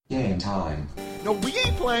Game time. No, we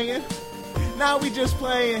ain't playing. Now we just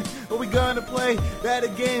playing. But we gonna play better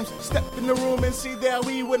games. Step in the room and see that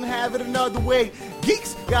we wouldn't have it another way.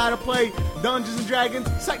 Geeks gotta play Dungeons and Dragons.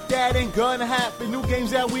 Psych, that ain't gonna happen. New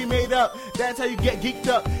games that we made up. That's how you get geeked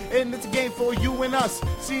up. And it's a game for you and us.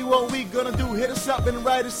 See what we gonna do. Hit us up and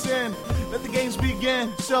write us in. Let the games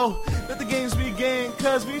begin. So, let the games begin.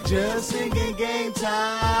 Cause we just singing game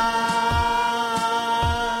time.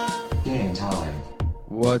 Game time.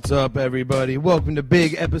 What's up, everybody? Welcome to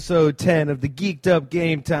big episode 10 of the Geeked Up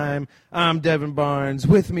Game Time. I'm Devin Barnes.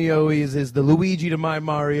 With me always is the Luigi to my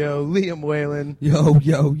Mario, Liam Whalen. Yo,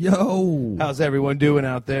 yo, yo. How's everyone doing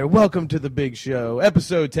out there? Welcome to the big show.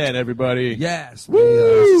 Episode 10, everybody. Yes, Woo!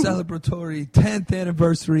 the celebratory 10th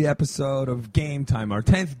anniversary episode of Game Time, our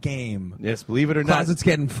 10th game. Yes, believe it or not. Closet's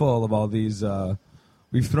getting full of all these,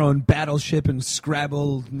 we've thrown Battleship and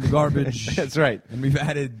Scrabble in the garbage. That's right. And we've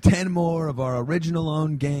added 10 more of our original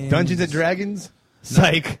own games. Dungeons and Dragons?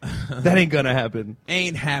 Psych. That ain't gonna happen.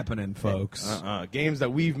 Ain't happening, folks. Games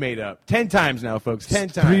that we've made up. 10 times now, folks. 10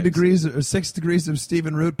 times. 3 degrees or 6 degrees of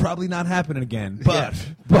Stephen Root, probably not happening again. But, Yeah,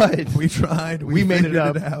 but we tried. we made it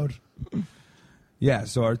figured up. out. Yeah,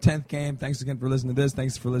 so our 10th game. Thanks again for listening to this.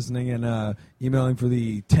 Thanks for listening and emailing for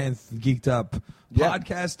the 10th Geeked Up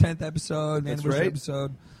podcast, 10th episode, That's anniversary right.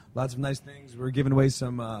 episode. Lots of nice things. We're giving away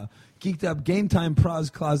some Geeked Up Game Time prize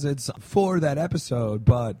closets for that episode,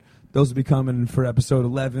 but those will be coming for episode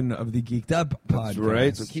 11 of the Geeked Up podcast. That's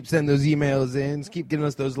right. So keep sending those emails in. Keep giving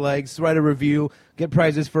us those likes. Write a review. Get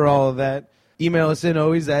prizes for all of that. Email us in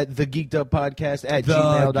always at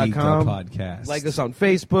thegeekeduppodcast@gmail.com. Podcast. Like us on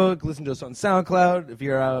Facebook. Listen to us on SoundCloud. If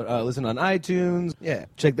you're out, listen on iTunes. Yeah,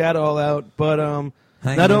 check that all out. But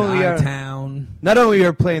not only are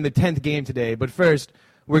playing the 10th game today, but first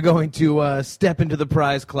we're going to step into the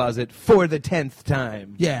prize closet for the 10th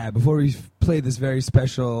time. Yeah, before we play this very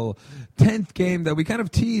special 10th game that we kind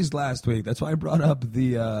of teased last week. That's why I brought up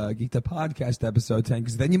the Geeked Up Podcast episode 10,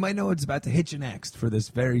 because then you might know what's about to hit you next for this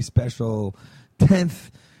very special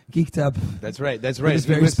 10th Geeked Up. That's right. That's for right. This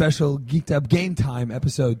very special Geeked Up Game Time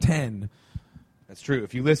episode 10. That's true.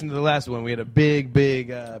 If you listen to the last one, we had a big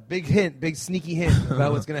hint, big sneaky hint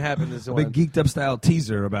about what's going to happen this A one. big Geeked Up style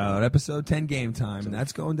teaser about episode 10 Game Time, and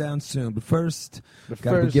that's going down soon. But first,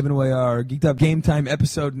 gotta be giving away our Geeked Up Game Time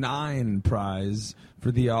episode 9 prize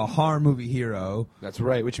for the horror movie hero. That's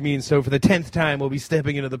right, which means so for the 10th time, we'll be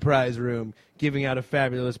stepping into the prize room, giving out a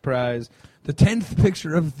fabulous prize. The 10th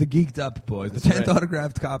picture of the Geeked Up boys. That's The 10th right.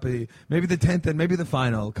 autographed copy. Maybe the 10th and maybe the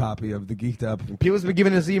final copy of the Geeked Up. People's been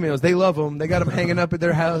giving us emails. They love them. They got them hanging up at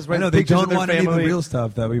their house. Right? I know, they Pictures of don't their want any of the family. real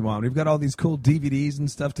stuff that we want. We've got all these cool DVDs and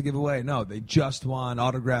stuff to give away. No, they just want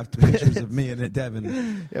autographed pictures of me and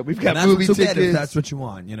Devin. Yeah, we've got And that's movie what you'll get if tickets. that's what you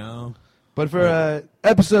want, you know? But for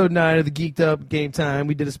episode 9 of the Geeked Up Game Time,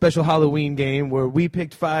 we did a special Halloween game where we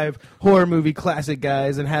picked 5 horror movie classic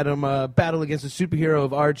guys and had them battle against a superhero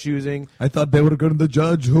of our choosing. I thought they were going to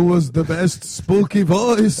judge who was the best spooky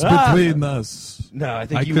voice between us. No, I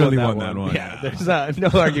think I you clearly won that one. Yeah, there's no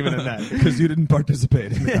argument in that. Because you didn't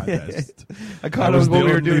participate in the contest. I caught on what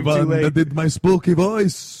we were doing too late. that did my spooky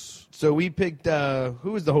voice. So we picked,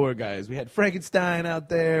 who was the horror guys? We had Frankenstein out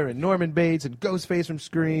there, and Norman Bates, and Ghostface from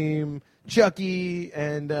Scream, Chucky,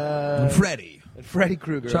 and Freddy. And Freddy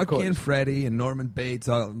Krueger. Chucky and Freddy and Norman Bates,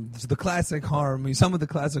 the classic horror movie, some of the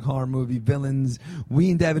classic horror movie villains.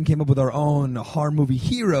 We and Devin came up with our own horror movie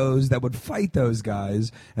heroes that would fight those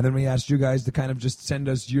guys, and then we asked you guys to kind of just send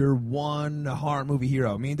us your one horror movie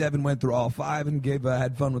hero. Me and Devin went through all 5 and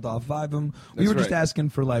had fun with all 5 of them. We were just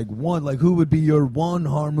asking for one, who would be your one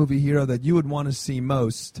horror movie hero that you would want to see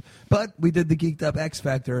most. But we did the Geeked Up X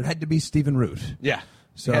Factor. It had to be Stephen Root. Yeah.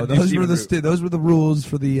 So those were the rules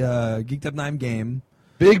for the Geeked Up 9 game.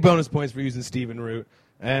 Big bonus points for using Stephen Root.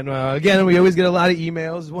 And again, we always get a lot of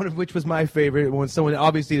emails, one of which was my favorite, when someone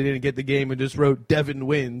obviously didn't get the game and just wrote Devin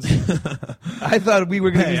wins. I thought we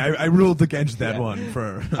were going to I ruled against that one.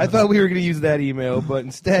 I thought we were going to use that email, but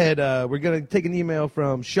instead we're going to take an email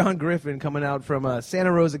from Sean Griffin coming out from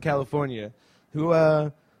Santa Rosa, California,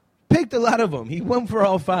 who picked a lot of them. He went for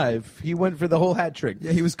all 5. He went for the whole hat trick.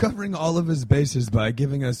 Yeah, he was covering all of his bases by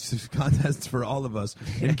giving us contests for all of us.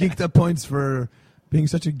 And Geeked Up points for being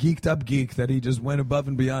such a geeked up geek that he just went above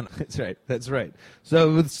and beyond. That's right.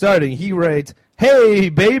 So with starting, he writes, "Hey,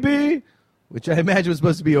 baby," which I imagine was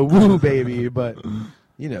supposed to be a WHOOOO Baby, but,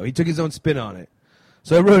 he took his own spin on it.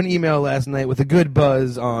 So I wrote an email last night with a good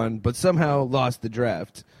buzz on, but somehow lost the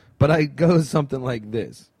draft. But I goes something like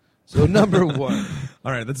this. So number 1.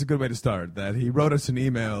 All right, that's a good way to start. That he wrote us an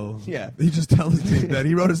email. Yeah. He just tells me that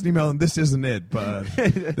he wrote us an email, and this isn't it, but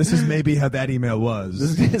this is maybe how that email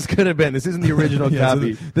was. This could have been. This isn't the original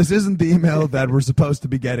copy. So this isn't the email that we're supposed to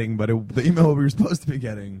be getting, but the email we were supposed to be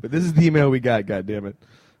getting. But this is the email we got, goddammit.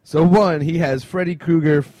 So 1, he has Freddy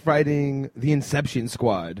Krueger fighting the Inception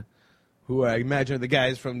Squad, who I imagine are the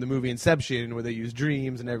guys from the movie Inception, where they use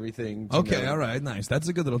dreams and everything. Okay, all right, nice. That's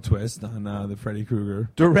a good little twist on the Freddy Krueger.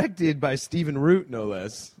 Directed by Stephen Root, no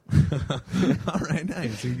less. All right,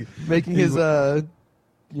 nice. Making his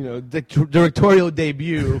directorial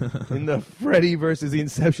debut in the Freddy versus the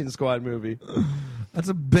Inception Squad movie. That's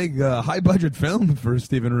a big, high-budget film for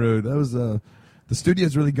Stephen Root. That was the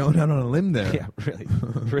studio's really going out on a limb there. Yeah, really,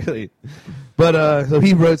 really. But so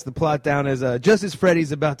he wrote the plot down as just as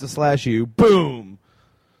Freddy's about to slash you, boom,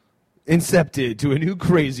 incepted to a new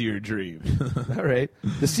crazier dream. All right.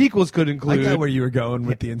 The sequels could include. I got where you were going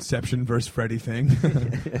with the Inception versus Freddy thing.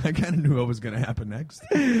 I kind of knew what was going to happen next.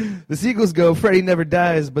 The sequels go, Freddy never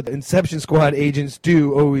dies, but the Inception Squad agents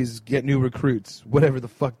do always get new recruits, whatever the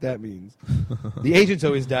fuck that means. The agents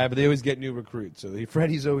always die, but they always get new recruits. So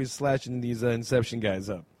Freddy's always slashing these Inception guys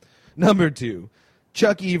up. Number 2,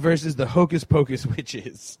 Chucky versus the Hocus Pocus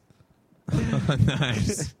witches.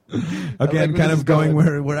 Nice. Again, kind of going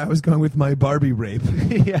where I was going with my Barbie rape.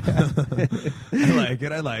 Yeah.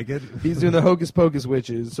 I like it. He's doing the Hocus Pocus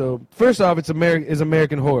witches. So first off, it's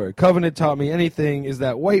American horror. Covenant taught me anything is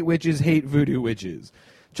that white witches hate voodoo witches.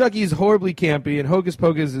 Chucky's horribly campy, and Hocus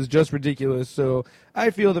Pocus is just ridiculous, so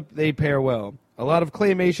I feel that they pair well. A lot of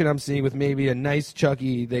claymation I'm seeing with maybe a nice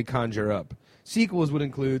Chucky they conjure up. Sequels would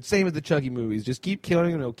include, same as the Chucky movies, just keep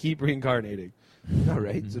killing and it'll keep reincarnating. All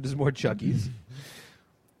right, so there's more Chuckies.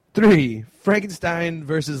 3, Frankenstein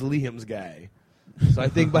versus Liam's guy. So I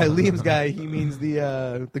think by Liam's guy, he means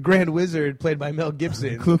the Grand Wizard played by Mel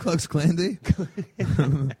Gibson. Ku Klux Klan.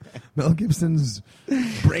 Mel Gibson's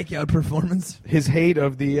breakout performance. His hate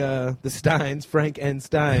of the Steins, Frank and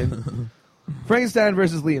Stein. Frankenstein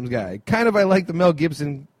versus Liam's guy. Kind of I like the Mel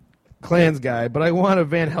Gibson Clans guy, but I want a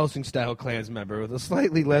Van Helsing style Clans member with a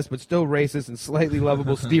slightly less but still racist and slightly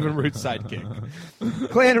lovable Stephen Root sidekick.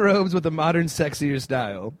 Clan robes with a modern, sexier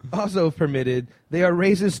style. Also permitted, they are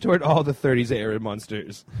racist toward all the 30s era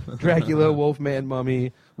monsters. Dracula, Wolfman,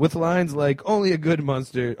 Mummy, with lines like only good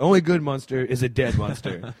monster is a dead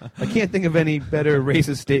monster. I can't think of any better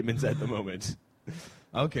racist statements at the moment.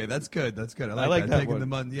 Okay, that's good. That's good. I like that taking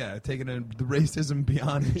one. Taking the racism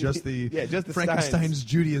beyond just the just the Frankenstein's Steins.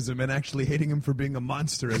 Judaism and actually hating him for being a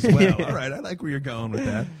monster as well. Yeah. All right, I like where you're going with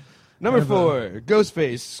that. Number 4,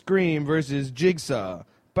 Ghostface, Scream versus Jigsaw.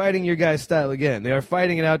 Fighting your guy's style again. They are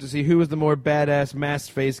fighting it out to see who is the more badass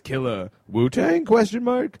masked face killer. Wu-Tang?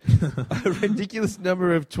 A ridiculous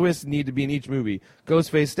number of twists need to be in each movie.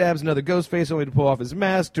 Ghostface stabs another Ghostface only to pull off his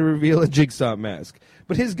mask to reveal a Jigsaw mask.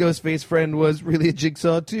 But his Ghostface friend was really a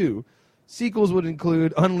Jigsaw too. Sequels would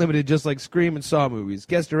include unlimited, just like Scream and Saw movies.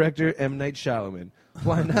 Guest director M. Night Shyamalan.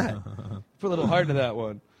 Why not? Put a little heart into that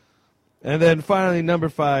one. And then finally, number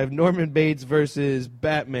 5, Norman Bates versus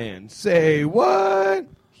Batman. Say what?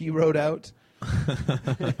 He wrote out.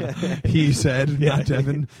 He said, not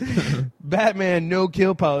Devin. Batman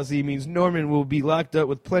no-kill policy means Norman will be locked up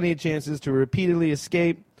with plenty of chances to repeatedly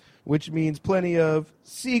escape, which means plenty of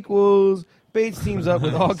sequels. Bates teams up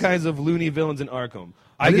with all kinds of loony villains in Arkham.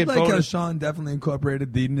 I did like how Sean definitely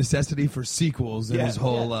incorporated the necessity for sequels in his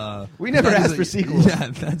whole... we never asked for sequels. Yeah,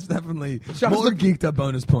 that's definitely more geeked up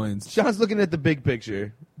bonus points. Sean's looking at the big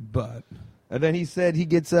picture. But... And then he said he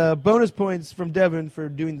gets bonus points from Devin for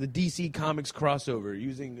doing the DC Comics crossover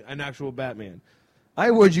using an actual Batman. I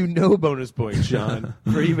award you no bonus points, Sean,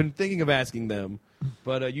 for even thinking of asking them.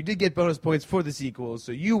 But you did get bonus points for the sequels,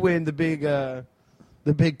 so you win the big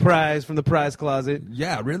prize from the prize closet.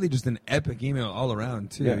 Yeah, really just an epic email all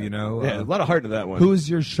around, too, you know? Yeah, a lot of heart in that one. Who's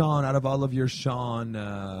your Sean, out of all of your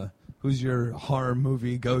Sean, who's your horror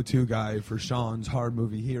movie go-to guy for Sean's horror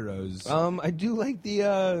movie heroes? I do like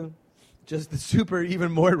the... just the super, even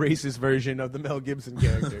more racist version of the Mel Gibson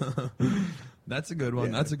character. That's a good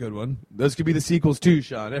one. Yeah. That's a good one. Those could be the sequels too,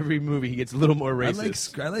 Sean. Every movie he gets a little more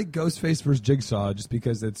racist. I like Ghostface versus Jigsaw just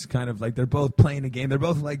because it's kind of like they're both playing a game. They're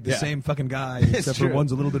both like the same fucking guy, except for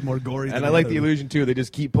one's a little bit more gory. And I like the illusion too. They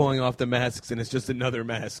just keep pulling off the masks, and it's just another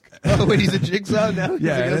mask. Oh, wait, he's a Jigsaw now.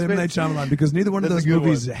 Yeah, and M. Night Shyamalan, because neither one of those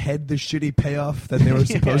movies had the shitty payoff that they were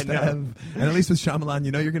supposed to have. And at least with Shyamalan,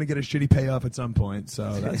 you know you're going to get a shitty payoff at some point,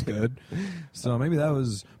 so that's good. So maybe that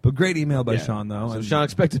was, but great email by Sean though. So Sean,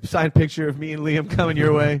 expect a signed picture of me and Liam coming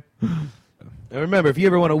your way. And remember, if you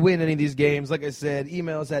ever want to win any of these games, like I said,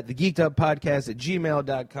 email us at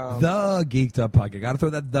thegeekeduppodcast@gmail.com. The Geeked Up Podcast. Got to throw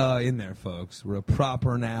that "the" in there, folks. We're a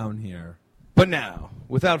proper noun here. But now,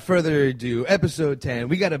 without further ado, episode 10,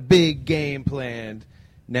 we got a big game planned.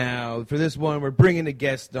 Now, for this one, we're bringing a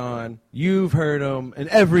guest on. You've heard him in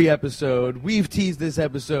every episode. We've teased this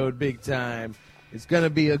episode big time. It's going to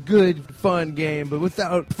be a good, fun game. But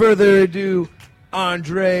without further ado,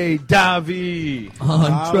 Andre Davi.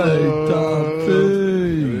 Andre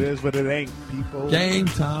Davi. It is what it ain't, people. Game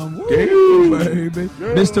time. Woo, baby.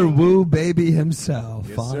 Mr. WHOOOO Baby himself,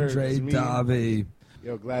 Yes, sir. Andre It's me. Davi.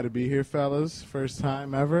 Yo, glad to be here, fellas. First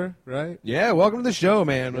time ever, right? Yeah, welcome to the show,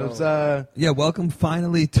 man. Yo. It's, Yeah, welcome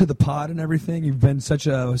finally to the pod and everything. You've been such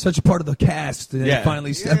a part of the cast, and Yeah.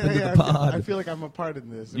 finally step into the pod. I feel like I'm a part of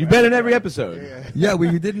this. you've been in every episode. Yeah. Yeah,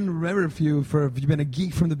 we didn't remember if you've been a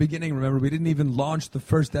geek from the beginning. Remember, we didn't even launch the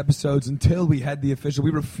first episodes until we had the official. We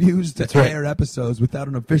refused to That's right. air episodes without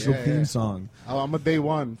an official Yeah, theme yeah. song. Oh, I'm a day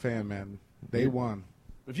one fan, man. Day one.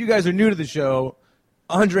 If you guys are new to the show,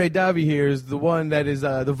 Andre Davi here is the one that is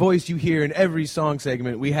the voice you hear in every song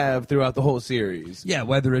segment we have throughout the whole series. Yeah,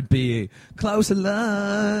 whether it be Closer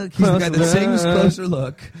Look, he's the guy that Closer sings Look. Closer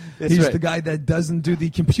Look. That's He's right. the guy that doesn't do the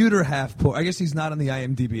computer half pour. I guess he's not on the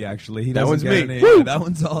IMDb actually. He That doesn't one's get me. any- Woo! That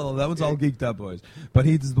one's all Geeked Up Boys. But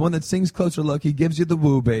he's the one that sings Closer Look. He gives you the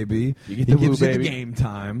WHOOOO Baby. You get he the gives WHOOOO you Baby. the game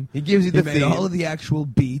time. He gives you He the made theme. all of the actual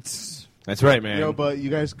beats. That's right, man. Yo, but you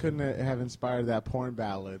guys couldn't have inspired that porn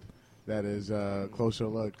ballad that is Closer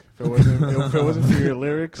Look. If it wasn't for your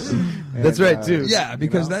lyrics. That's right, too. Yeah,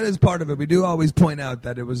 because you know? that is part of it. We do always point out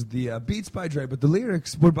that it was the beats by Dre, but the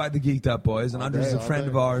lyrics were by the Geeked Up Boys. And All Andre's day, a all friend day.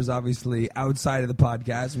 of ours, obviously, outside of the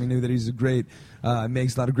podcast. We knew that he's a great,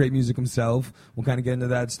 makes a lot of great music himself. We'll kind of get into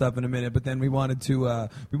that stuff in a minute. But then we wanted to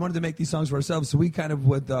make these songs for ourselves. So we kind of,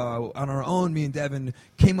 on our own, me and Devin,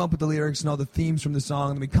 came up with the lyrics and all the themes from the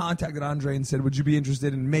song. And we contacted Andre and said, would you be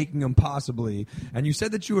interested in making them possibly? And you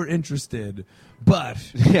said that you were interested, but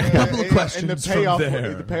a couple of questions and the payoff, from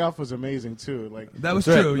there. the payoff was amazing too. Like That was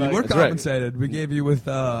That's true. right. You were That's right. compensated. We gave you with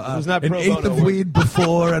was not an pro eighth bono of work. weed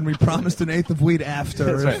before, and we promised an eighth of weed after.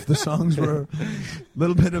 That's If right. the songs were a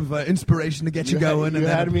little bit of inspiration to get you going. You and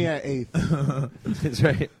then- had me at 8th. That's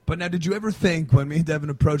right. But now, did you ever think when me and Devin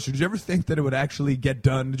approached you? Did you ever think that it would actually get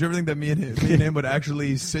done? Did you ever think that me and him would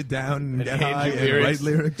actually sit down and get hand high you and lyrics. write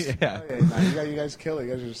lyrics? Yeah. Oh, yeah, you guys kill it.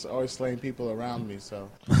 You guys are just always slaying people around me. So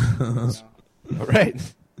All right.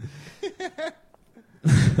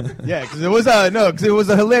 Yeah, because it was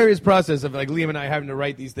a hilarious process of like Liam and I having to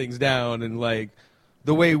write these things down, and like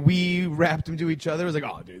the way we rapped them to each other was like,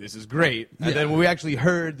 oh, dude, this is great. And Yeah. then when we actually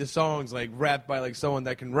heard the songs like rapped by like someone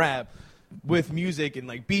that can rap with music and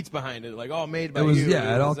like beats behind it, like all made by It was you.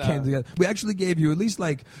 it all was, came together. We actually gave you at least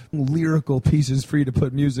like lyrical pieces for you to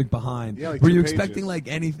put music behind. Yeah, like Were 2 you pages. expecting like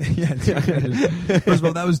anything? Yeah, 2 pages. First of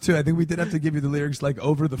all, that was 2. I think we did have to give you the lyrics like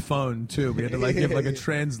over the phone too. We had to like give like a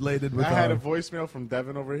translated with. I had a voicemail from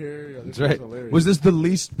Devin over here. Yo, this That's was right. hilarious. Was this the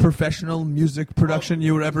least professional music production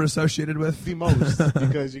you were ever associated with? the most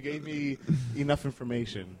because you gave me enough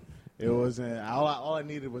information. It wasn't all I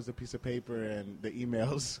needed was a piece of paper and the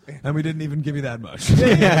emails. And we didn't even give you that much.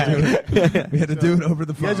 Yeah. We had to do it over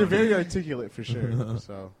the You phone. guys are very articulate for sure.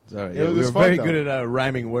 So Sorry, It was we were fun, very though. good at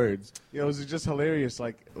rhyming words. it was just hilarious.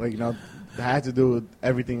 Like you know, I had to do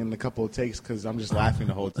everything in a couple of takes because I'm just laughing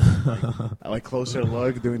the whole time. Like, I like Closer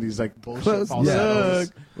Look, doing these like bullshit Close falsettos.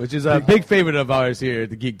 Look, which is a big favorite of ours here at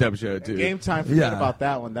the Geeked Up Show too. Game time. Forget Yeah. about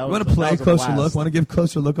that one. That You was want to play that was a Closer blast. Look? Want to give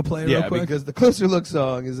Closer Look a play real Yeah, quick? because the Closer Look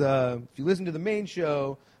song is if you listen to the main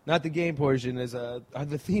show, not the game portion, is the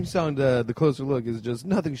theme song to the Closer Look is just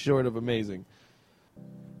nothing short of amazing.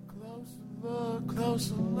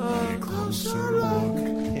 Closer look, closer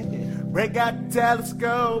look. Break out the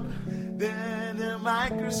telescope, then the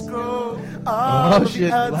microscope. Oh, shit,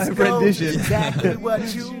 live rendition. Exactly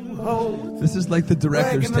what you hold. This is like the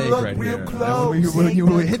director's We're gonna take look right real here. close. And when you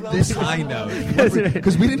Take hit a this closer high look. note,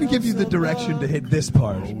 because we didn't give you the direction to hit this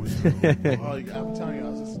part. Oh, I'm telling you, I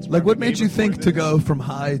was listening to Like, what my made you neighbor think before to this. go from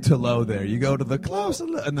high to low there? You go to the closer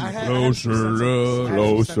look, and then I the had closer some look.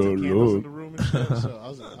 candles in the room and shit, so I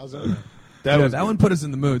was in there. That one put us in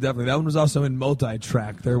the mood, definitely. That one was also in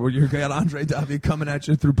multi-track there, where you got Andre Davi coming at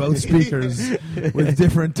you through both speakers with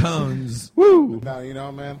different tones. Woo! Now, you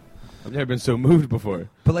know, man, I've never been so moved before.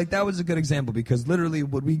 But like that was a good example because literally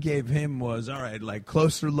what we gave him was all right, like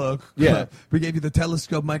closer look. Yeah. We gave you the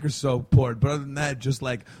telescope microscope port, but other than that, just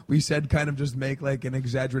like we said, kind of just make like an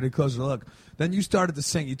exaggerated closer look. Then you started to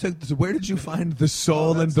sing. You took this, where did you find the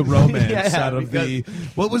soul and the romance out of the?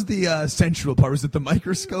 What was the sensual part? Was it the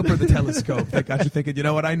microscope or the telescope that got you thinking? You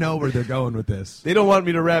know what? I know where they're going with this. They don't want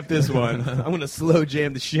me to rap this one. I'm gonna slow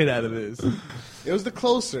jam the shit out of this. It was the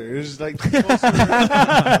closer. It was like the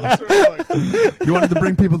closer. You wanted to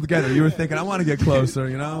bring people together. You were thinking, I want to get closer.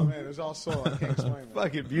 You know? Oh, man, it was all soul. I can't explain it.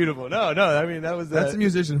 Fucking beautiful. No. I mean, that was that's a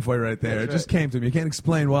musician for you right there. That's it just came to me. You can't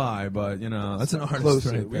explain why, but you know, that's an artist.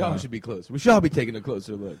 Closer. Right We there. all should be closer. We should all be taking a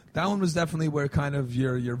closer look. That one was definitely where kind of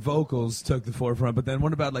your vocals took the forefront. But then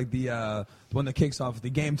what about like the one that kicks off the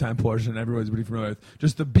game time portion? Everyone's pretty familiar with.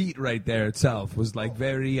 Just the beat right there itself was like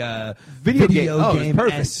very video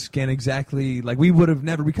game-esque and exactly like we would have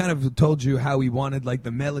never. We kind of told you how we wanted like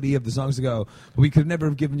the melody of the songs to go, but we could never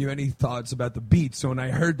have given you any thoughts about the beat. So when I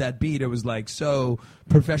heard that beat, it was like so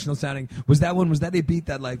professional sounding. Was that a beat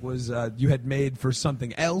that like was you had made for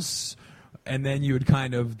something else? And then you had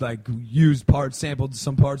kind of like sampled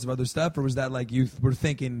some parts of other stuff, or was that like you were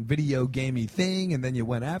thinking video gamey thing, and then you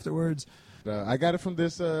went afterwards? I got it from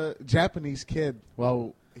this Japanese kid.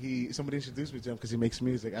 Well, somebody introduced me to him because he makes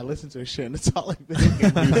music. I listened to his shit, and it's all like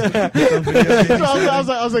video game music. So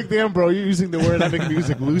I was like, damn, bro, you're using the word I make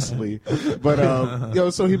music loosely.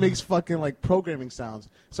 But so he makes fucking like programming sounds.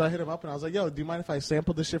 So I hit him up, and I was like, yo, do you mind if I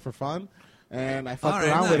sample this shit for fun? And I fucked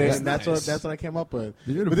around with it, and that's what I came up with.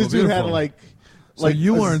 Beautiful, but this dude had like. So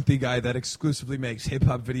you weren't the guy that exclusively makes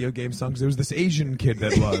hip-hop video game songs. There was this Asian kid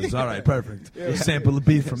that was. All right, perfect. You sample the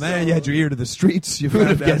beat from there. You had your ear to the streets. You would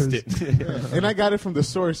have guessed it. And I got it from the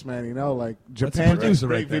source, man. You know, like Japan makes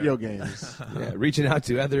great video games. Yeah, reaching out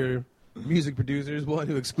to other music producers, one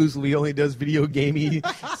who exclusively only does video gamey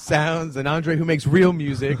sounds, and Andre who makes real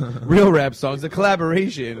music, real rap songs. The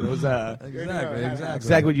collaboration was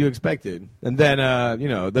exactly what you expected. And then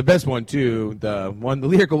the best one too, the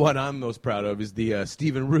lyrical one I'm most proud of is the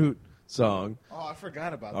Stephen Root song. Oh, I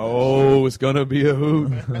forgot about that. Oh, it's gonna be a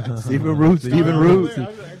hoot. Stephen Root.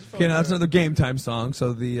 Okay, now that's another game time song,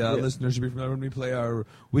 so the listeners should be familiar when we play our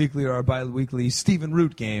weekly or our bi-weekly Stephen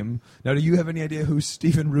Root game. Now, do you have any idea who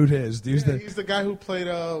Stephen Root is? He's the guy who played,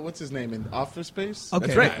 what's his name, in Office Space? Okay,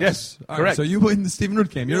 that's right, nice. yes, All correct. Right, so you win the Stephen Root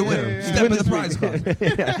game. You're a winner. Step in the prize card.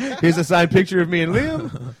 Here's a signed picture of me and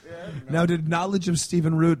Liam. Now, did knowledge of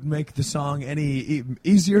Stephen Root make the song any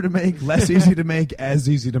easier to make, less easy to make, as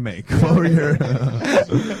easy to make? What were your...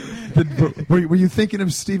 were you thinking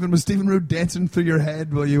of Stephen? Was Stephen Root dancing through your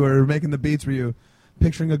head while you were making the beats? Were you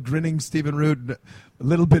picturing a grinning Stephen Root, a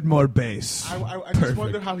little bit more bass? I just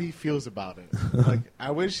wonder how he feels about it. Like,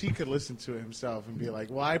 I wish he could listen to it himself and be like,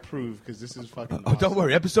 well, I approve because this is fucking awesome. Don't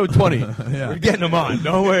worry, episode 20. We're getting him on.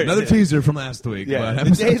 Don't worry. Another teaser from last week. Yeah.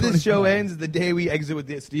 The day this show ends is the day we exit with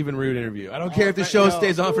the Stephen Root interview. I don't care if the show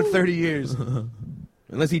stays on for 30 years.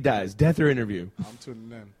 Unless he dies. Death or interview. I'm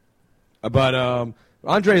tuning in. But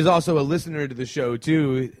Andre is also a listener to the show,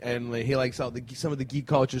 too, and he likes some of the geek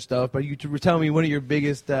culture stuff. But you were telling me one of your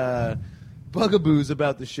biggest bugaboos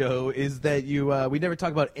about the show is that we never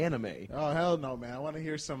talk about anime. Oh, hell no, man. I want to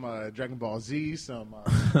hear some Dragon Ball Z, some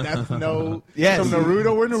Death Note, yes. some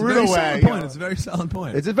Naruto. We're Naruto way. It's a very solid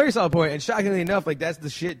point. It's a very solid point. And shockingly enough, like that's the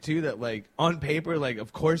shit, too, that like on paper, like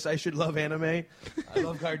of course I should love anime. I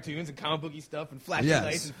love cartoons and comic booky stuff and flashy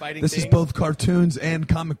lights and fighting This things. is both cartoons and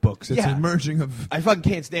comic books. It's a merging of... I fucking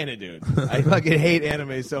can't stand it, dude. I fucking hate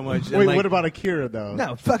anime so much. Wait, what about Akira, though?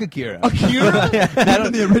 No, fuck Akira. Akira? I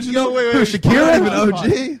don't the original? No, wait. Shakira? Even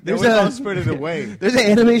OG? There's a Spirited Away. There's an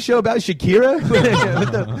anime show about Shakira?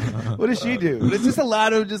 What does she do? It's just a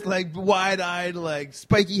lot of just like wide-eyed, like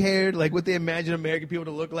spiky haired, like what they imagine American people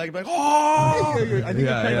to look like. Like, oh! I think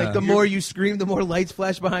like the more you scream, the more lights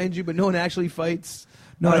flash behind you, but no one actually fights.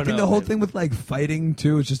 No, I think the whole thing with like fighting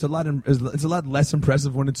too is just it's a lot less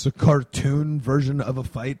impressive when it's a cartoon version of a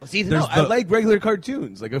fight. See, I like regular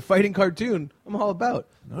cartoons, like a fighting cartoon. I'm all about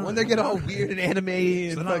when they get all weird and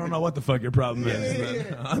anime. So I don't know what the fuck your problem is.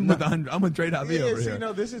 Yeah. I'm with Dre Davi over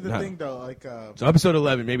here. This is the thing though. Like, so episode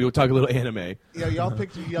 11, maybe we'll talk a little anime. Yeah, y'all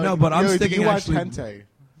picture. No, but I'm sticking you watch actually. hentai.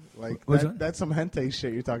 Like that's some hentai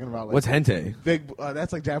shit you're talking about. Like, what's hentai? Big.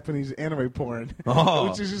 That's like Japanese anime porn, oh.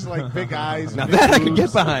 which is just like big eyes. Now big that I boobs. can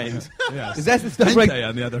get behind. Yes. Is that the stuff hentai like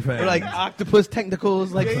on the other or like octopus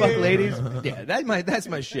tentacles, like fuck ladies? Yeah, that's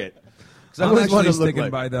my shit. I'm actually sticking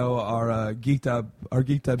by though our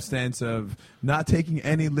geeked up stance of not taking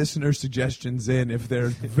any listener suggestions in if they're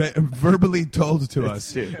verbally told to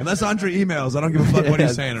us. Unless Andre emails, I don't give a fuck what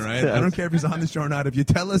he's saying. All right, I don't care if he's on the show or not. If you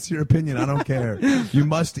tell us your opinion, I don't care. You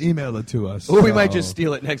must email it to us. Or we might just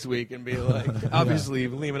steal it next week and be like, obviously,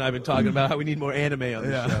 Liam and I have been talking about how we need more anime on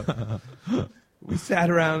the show. We sat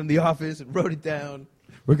around in the office and wrote it down.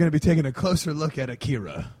 We're going to be taking a closer look at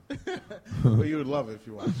Akira. Well, you would love it if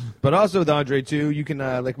you want. But also with Andre, too, you can,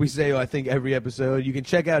 like we say, I think, every episode, you can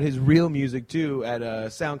check out his real music, too, at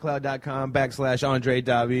soundcloud.com/Andre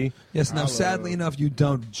Davi. Yes, now, sadly enough, you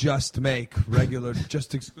don't just make regular,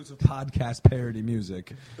 just exclusive podcast parody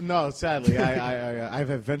music. No, sadly, I've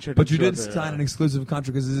ventured But you did sign an exclusive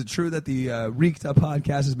contract, because is it true that the Reeked Up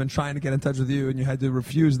podcast has been trying to get in touch with you, and you had to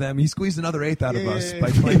refuse them? He squeezed another eighth out of us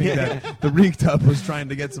by claiming that the Reeked Up was trying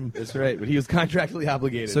to get some... That's right, but he was contractually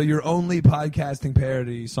obligated. So your only podcasting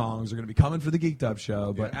parody songs are going to be coming for the Geeked Up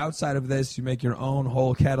show, but outside of this, you make your own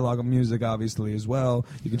whole catalog of music, obviously, as well.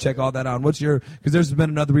 You can check all that out. Because there's been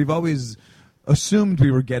another, we've always assumed we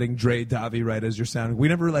were getting Dre Davi right as your sound. We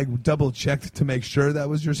never double checked to make sure that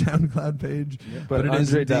was your SoundCloud page, but it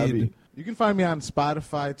is indeed. You can find me on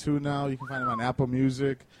Spotify too now. You can find me on Apple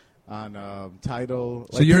Music, on Tidal.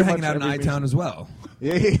 So you're hanging out in iTown as well.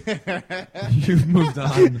 Yeah. You've moved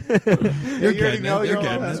on. You're getting it. You're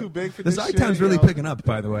getting too big for this shit, iTown's really picking up,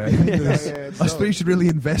 by the way. I think us three should really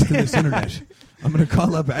invest in this internet. I'm going to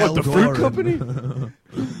call up Al the Gore fruit company?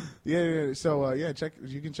 Yeah. So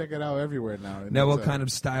you can check it out everywhere now. Now, what kind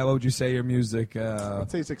of style? What would you say your music? I'd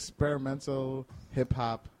say it's experimental hip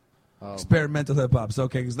hop. Experimental hip hop. So,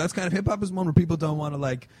 okay, because that's kind of hip hop is one where people don't want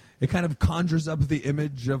to it kind of conjures up the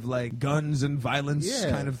image of guns and violence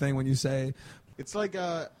kind of thing when you say. It's like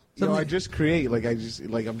I just create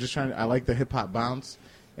I'm just trying. I like the hip hop bounce,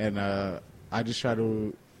 and I just try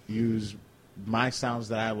to use my sounds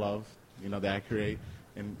that I love, that I create,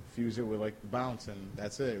 and fuse it with bounce, and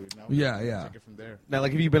that's it. Yeah. Take it from there. Now,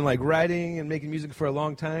 have you been writing and making music for a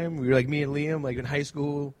long time? Were you like me and Liam, in high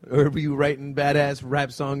school, or were you writing badass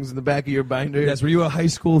rap songs in the back of your binder? Yes. Were you a high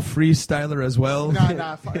school freestyler as well?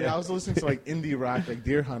 Nah. I was listening to indie rock,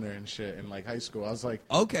 Deer Hunter and shit in high school. I was like,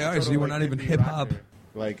 okay, all right. So you were not even hip hop.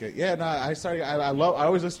 I started. I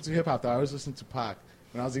always listened to hip hop though. I always listened to Pac.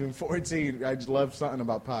 When I was even 14, I just loved something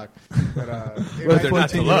about Pac. But they're not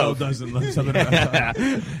to love. Doesn't love something about Pac.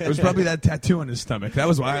 It was probably that tattoo on his stomach. That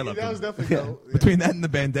was why I loved him. That was definitely dope. Yeah. Between that and the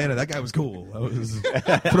bandana, that guy was cool.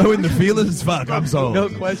 Throw in the feelers as fuck. I'm sold. No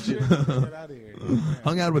question. Get out of here.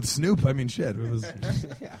 Hung out with Snoop. I mean, shit. It was.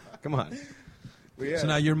 Come on. Yeah. So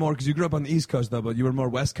now you're more, because you grew up on the East Coast though, but you were more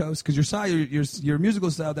West Coast, because your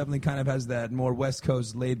musical style definitely kind of has that more West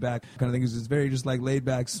Coast laid back kind of thing. It's very just laid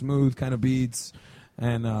back, smooth kind of beats.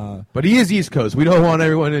 And but he is East Coast. We don't want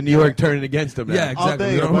everyone in New York turning against him. Yeah,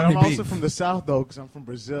 exactly. But I'm also from the South though, because I'm from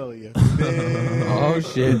Brazil. Oh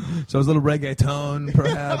shit! So it's a little reggaeton,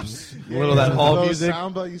 perhaps. A little of that hall music.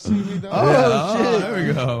 Samba, you see me though? Oh shit! There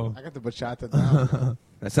we go. I got the bachata down.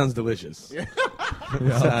 That sounds delicious. Yeah.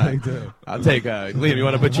 I'll take two. I'll take Liam. You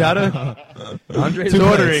want a bachata? Andre's two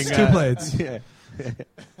ordering plates. 2 plates. Yeah.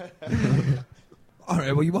 All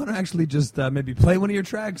right, well, you want to actually just maybe play one of your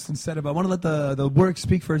tracks instead of... I want to let the work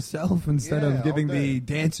speak for itself instead of giving the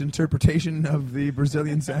dance interpretation of the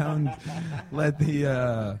Brazilian sound. Let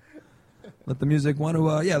the music want to...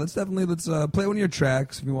 let's play one of your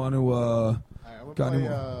tracks if you want to... I'm going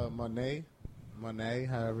to play Monet,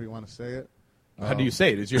 however you want to say it. How do you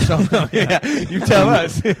say it? It's your song. Yeah, you tell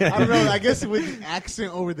us. I don't know. I guess with the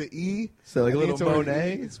accent over the E. So a little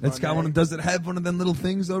Monet? It's got one. Does it have one of them little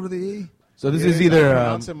things over the E? So this is either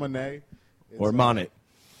Monet or Monet.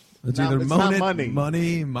 It's either Monet,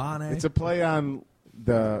 money, Monet. It's a play on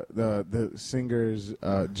the singer's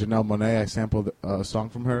Janelle Monáe. I sampled a song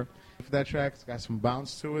from her for that track. It's got some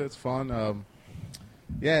bounce to it. It's fun.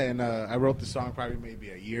 I wrote the song probably maybe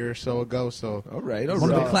a year or so ago. So all right.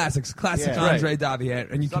 One of the classic Andre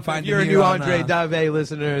Davi, and you can find. If you're a new Andre Davi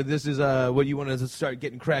listener, this is what you want to start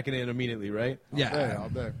getting cracking in immediately, right? All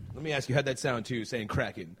day. Let me ask you, how'd that sound too? Saying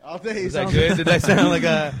cracking. All day. Is that good? Did that sound like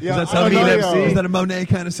a? Does that sound MC? Is that a Monet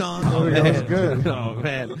kind of song? Oh, that was good. Oh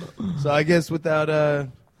man. So I guess with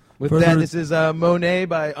that, this is Monet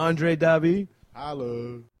by Andre Davi.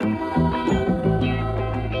 Hello.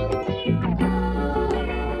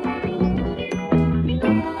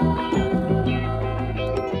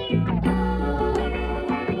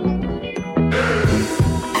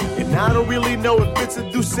 Not don't really know if it's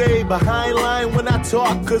a douce. Behind line when I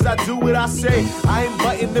talk, cause I do what I say. I ain't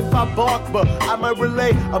biting if I bark, but I might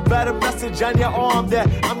relay a better message on your arm that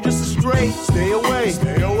I'm just a stray. Stay away,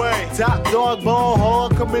 stay away. Top dog, ball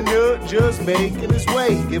hard, coming up, just making his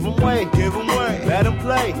way. Give him way, give him way. Let him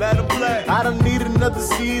play, let him play. I don't need another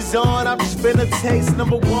season, I'm just finna taste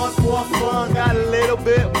number one for fun. Got a little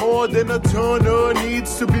bit more than a ton of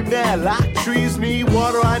needs to be met. Like trees need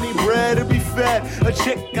water, I need bread to be fed. A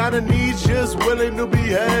chick on her knees just willing to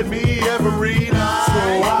behead me every night. So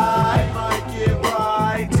I might get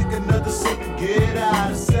right, take another sip and get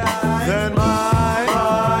out of sight. Then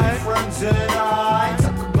my friends and I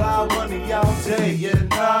talk about money all day and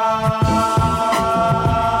night.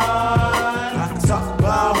 I can talk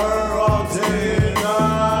about her all day and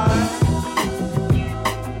night.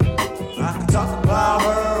 I can talk about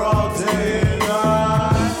her all day and night.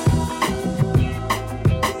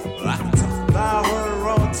 I can talk about her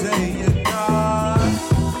all day and night.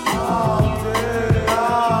 All day,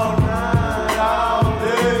 all night, all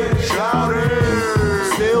day. Shout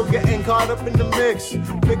it. Still getting caught up in the mix.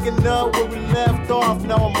 Picking up where we left off.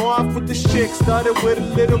 Now I'm off with the shit. Started with a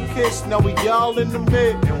little kiss. Now we all in the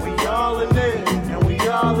mid. And we all in it. And we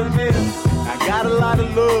all in it. I got a lot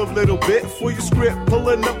of love, little bit for your script.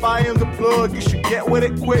 Pulling up, I am the plug. You should get with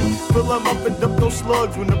it quick. Fill them up and dump those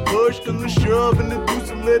slugs. When the push comes to shove,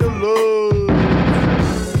 introduce a little love.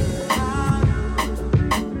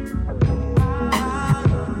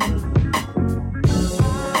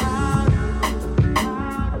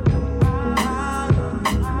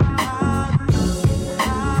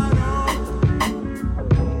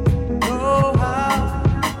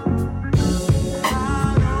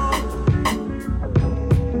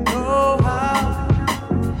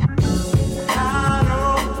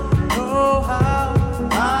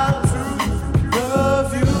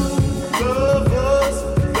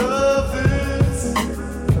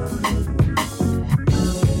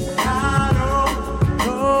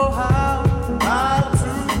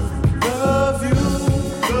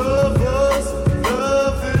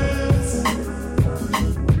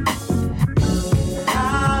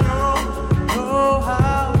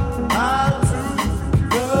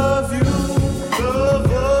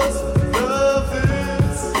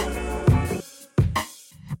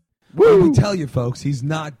 We tell you, folks, he's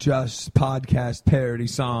not just podcast parody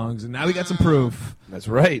songs, and now we got some proof. That's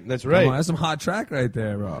right. That's right. Come on, that's some hot track right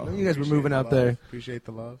there, bro. You guys were moving out there. Appreciate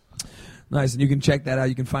the love. Nice, and you can check that out.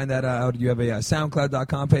 You can find that out. You have a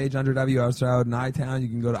SoundCloud.com page, Andre Davi. Also out in iTown. You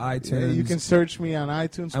can go to iTunes. Yeah, you can search me on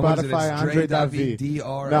iTunes, Spotify, Andre Davi.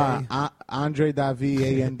 D-R-A. Nah, Andre Davi,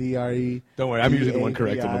 A-N-D-R-E. Don't worry, I'm usually the one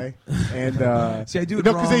correcting him. And, see, I do it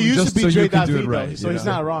no, wrong because it used just to be so Dre you can do Davi, it right. so he's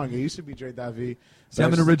not wrong. It used to be Dre Davi. See,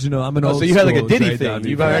 I'm an original. I'm an old So you had like a school Diddy Dre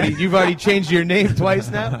thing. Davi You've already changed your name twice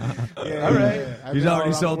now. Yeah, all right. Yeah. He's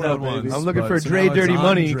already sold out once. I'm looking for so Dre now it's Dirty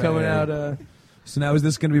Money Andre. coming out. So now is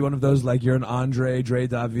this going to be one of those, like, you're an Andre, Dre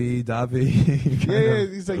Davi? Yeah,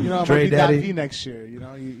 he's like, I'm going Dre to be Daddy. Davi next year,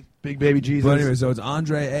 Big Baby Jesus. But anyway, so it's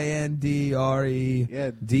Andre, A-N-D-R-E,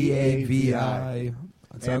 D-A-V-I.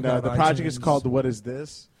 And the project is called What Is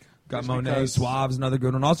This? Got Monet, Suave's another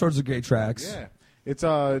good one. All sorts of great tracks. Yeah. It's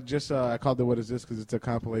I called it What Is This because it's a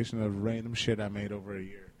compilation of random shit I made over a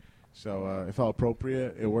year. So it felt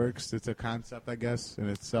appropriate. It works. It's a concept, I guess, in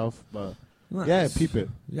itself. But Nice. yeah, peep it.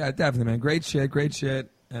 Yeah, definitely, man. Great shit, great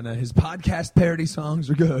shit. And his podcast parody songs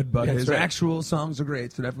are good, but his actual songs are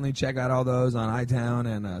great. So definitely check out all those on iTown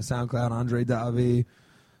and SoundCloud, Andre Davi.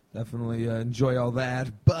 Definitely enjoy all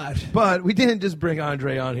that. But we didn't just bring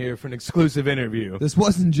Andre on here for an exclusive interview. This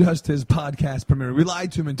wasn't just his podcast premiere. We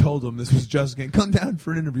lied to him and told him this was just going to come down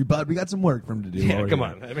for an interview, but we got some work for him to do. Yeah, come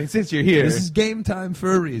on. I mean, since you're here. This is game time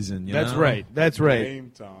for a reason. That's right. That's right.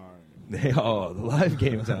 Game time. Oh, the live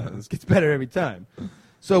game time. This gets better every time.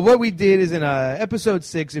 So what we did is in episode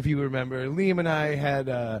 6, if you remember, Liam and I had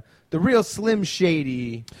the real Slim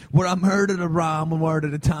Shady. Where I'm heard of the rhyme, 1 word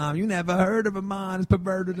at a time. You never heard of a mind as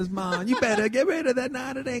perverted as mine. You better get rid of that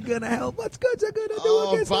nine. It ain't going to help. What's good's are going to do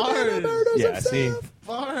against the man that murders himself? See.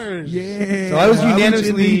 Bars. Yeah. So I was Why would you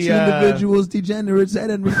unanimously, leech individuals, degenerates,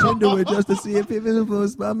 and reach into it just to see if he's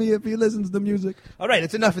influenced by me, if he listens to music. All right,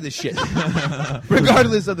 it's enough of this shit.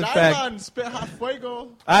 Regardless of the fact. Spit hot fuego.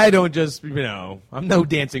 I don't just, I'm no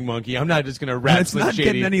dancing monkey. I'm not just going to rap And it's Slim not Shady.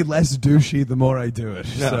 getting any less douchey the more I do it.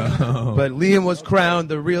 No. So. But Liam was crowned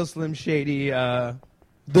the real Slim Shady, the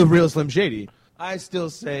real Slim Shady. I still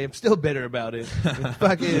say, I'm still bitter about it.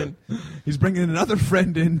 Fucking. He's bringing another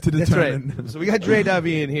friend in to determine. That's right. So we got Dre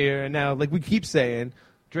Davi in here, and now, like we keep saying,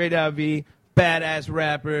 Dre Davi, badass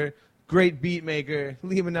rapper, great beat maker.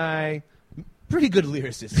 Liam and I pretty good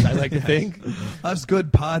lyricists, I like to think. Us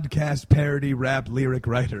good podcast parody rap lyric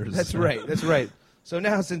writers. That's right. So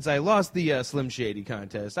now, since I lost the Slim Shady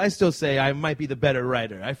contest, I still say I might be the better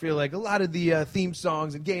writer. I feel like a lot of the theme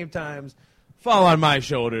songs and game times fall on my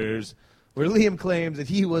shoulders, where Liam claims that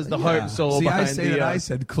he was the heart and soul behind I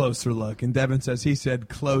said closer look, and Devin says he said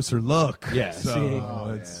closer look. Yeah,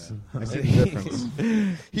 so I see the difference.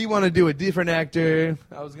 He wanted to do a different actor.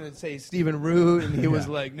 I was going to say Stephen Root, and he was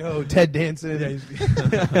like, no, Ted Danson.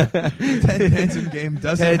 Ted Danson game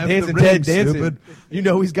doesn't have the ring, Ted Danson. stupid. You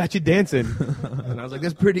know he's got you dancing. And I was like,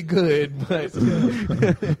 that's pretty good, but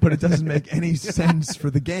but it doesn't make any sense for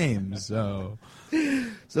the game, so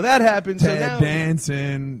that happened. Ted so now,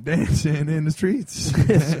 dancing in the streets.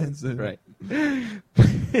 Dancing. Right.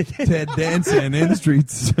 Ted dancing in the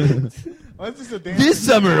streets. What's this a dancing? This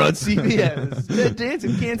summer on CBS, Ted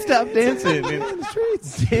Danson can't stop dancing in the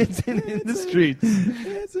streets. Dancing in the streets.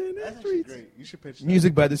 Dancing in the streets. Great. You should pitch that.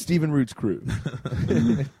 Music by the Stephen Roots crew.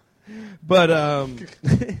 But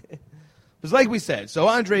it's like we said. So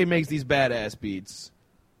Andre makes these badass beats.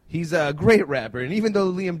 He's a great rapper, and even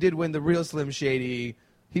though Liam did win the real Slim Shady,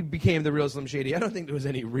 he became the real Slim Shady. I don't think there was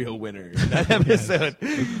any real winner in that episode.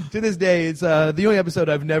 To this day, it's the only episode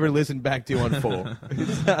I've never listened back to on full.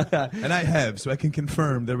 And I have, so I can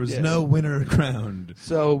confirm there was no winner crowned.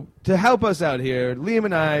 So to help us out here, Liam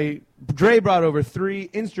and I, Dre brought over 3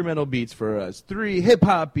 instrumental beats for us, 3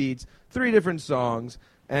 hip-hop beats, 3 different songs.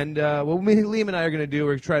 And what Liam and I are going to do,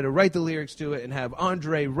 we're going to try to write the lyrics to it and have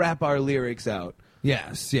Andre rap our lyrics out.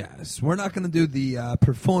 Yes. We're not going to do the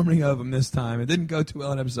performing of them this time. It didn't go too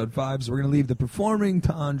well in episode 5, so we're going to leave the performing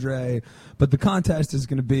to Andre. But the contest is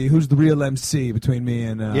going to be who's the real MC between me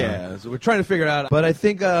and... Yeah, so we're trying to figure it out. But I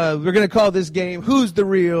think we're going to call this game Who's the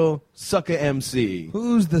Real Sucka MC?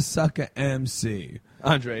 Who's the Sucka MC?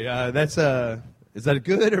 Andre, that's... Is that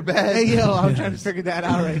good or bad? Hey, yo, I'm trying to figure that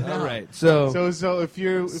out right now. All right, so if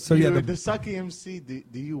you're the Sucky MC, do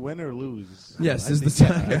you win or lose? Yes, I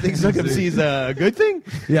think Suck MC is a good thing.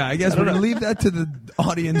 Yeah, I guess we're going to leave that to the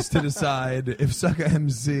audience to decide if Suck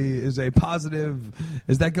MC is a positive.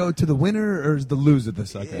 Does that go to the winner or is the loser the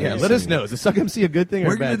Suck MC? Yeah, let us know. Is the Suck MC a good thing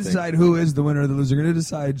or a bad thing? We're going to decide who is the winner or the loser. We're going to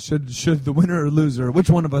decide should the winner or loser, which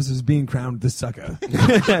one of us is being crowned the Sucker.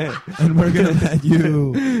 And we're going to let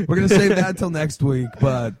you. We're going to save that till next week,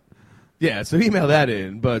 but. Yeah, so email that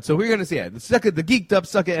in. But so we're gonna see it. The Geeked Up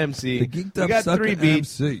Sucka MC. The Geeked Up we got Sucka 3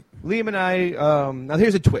 beats. MC. Liam and I. Now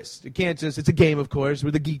here's a twist. It can't just. It's a game, of course. We're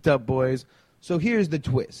the Geeked Up boys. So here's the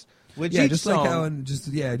twist. With each just song,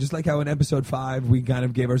 like how in episode 5 we kind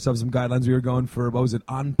of gave ourselves some guidelines. We were going for what was it?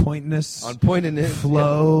 On pointedness,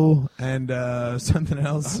 flow, and something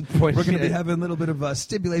else. We're going to be having a little bit of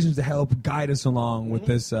stipulations to help guide us along with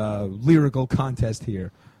this lyrical contest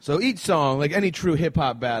here. So each song, like any true hip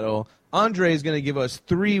hop battle, Andre is going to give us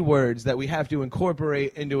 3 words that we have to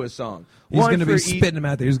incorporate into a song. He's going to be spitting them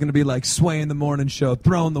out there. He's going to be like Sway in the morning show,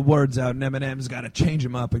 throwing the words out, and Eminem's got to change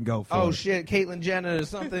them up and go for it. Oh, shit, Caitlyn Jenner or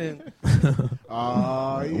something.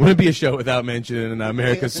 Yeah. Wouldn't be a show without mentioning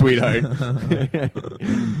America's Sweetheart.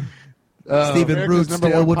 Stephen Brooks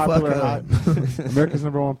still would fuck up. America's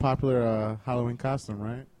 #1 popular Halloween costume,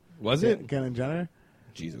 right? Was it? Caitlyn Jenner?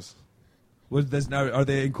 Jesus. Was this now? Are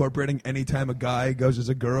they incorporating any time a guy goes as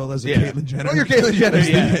a girl as a Caitlyn Jenner? Oh, you're Caitlyn Jenner.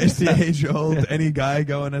 It's the age old. Any guy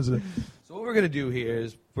going as a. So what we're gonna do here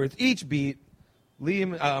is with each beat, with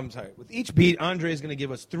each beat, Andre is gonna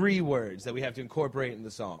give us 3 words that we have to incorporate in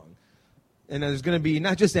the song, and there's gonna be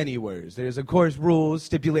not just any words. There's of course rules,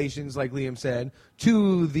 stipulations, like Liam said,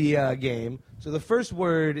 to the game. So the first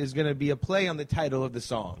word is gonna be a play on the title of the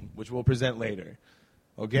song, which we'll present later.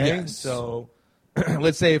 Okay. Yes. So.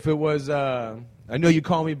 Let's say if it was, I Know You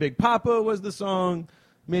Call Me Big Papa was the song,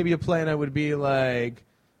 maybe a play, and I would be like,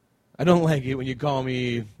 I don't like it when you call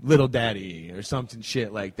me Little Daddy or something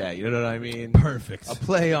shit like that. You know what I mean? Perfect. A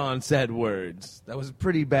play on said words. That was a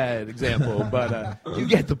pretty bad example, but you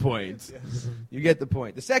get the point. Yes. You get the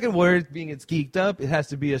point. The second word, being it's geeked up, it has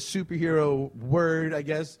to be a superhero word, I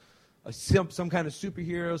guess. Some kind of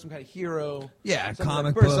superhero, some kind of hero. Yeah, that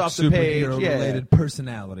comic bursts book, off the page. superhero-related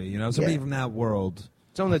personality. You know, somebody from that world.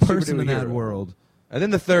 Someone that's person super in that hero. world. And then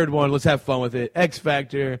the third one, let's have fun with it. X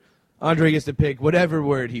Factor. Andre gets to pick whatever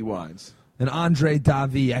word he wants. An Andre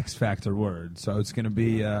Davi X Factor word. So it's going to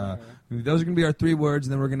be, those are going to be our 3 words,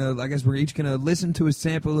 and then we're each going to listen to a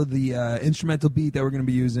sample of the instrumental beat that we're going to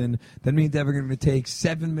be using. Then me and Dev are going to take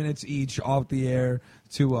 7 minutes each off the air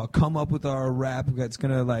to come up with our rap that's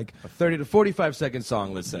going to like a 30 to 45-second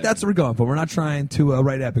song, let's say. That's what we're going for. We're not trying to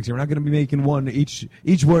write epics here. We're not going to be making one.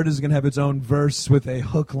 Each word is going to have its own verse with a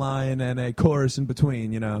hook line and a chorus in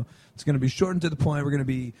between, you know. It's going to be short and to the point. We're going to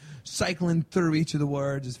be cycling through each of the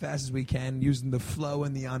words as fast as we can, using the flow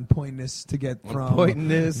and the on-pointness to get from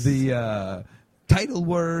the title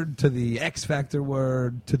word to the X Factor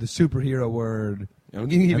word to the superhero word. I'm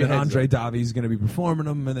giving you and then Andre Davi is going to be performing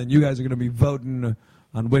them, and then you guys are going to be voting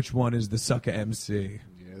on which one is the Sucka MC.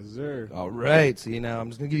 Yes, sir. All right. So, I'm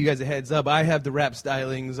just going to give you guys a heads up. I have the rap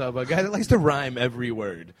stylings of a guy that likes to rhyme every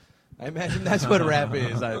word. I imagine that's what rap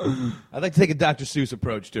is. I'd like to take a Dr. Seuss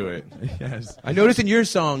approach to it. Yes. I noticed in your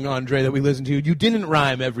song, Andre, that we listened to, you didn't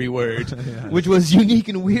rhyme every word, which was unique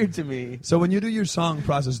and weird to me. So when you do your song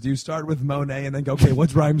process, do you start with Monet and then go, okay,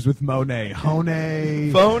 what rhymes with Monet?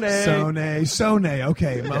 Hone, Phone, Sone.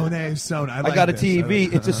 Okay, Monet, Sone. I got a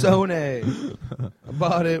TV. It's a Sone. I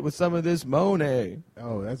bought it with some of this Monet.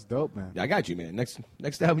 Oh, that's dope, man. Yeah, I got you, man. Next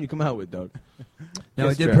album you come out with, dog. Now,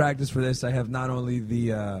 I did practice for this. I have not only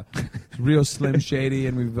the real Slim Shady,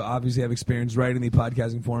 and we've obviously have experience writing the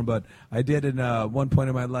podcasting form, but I did in one point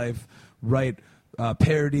in my life write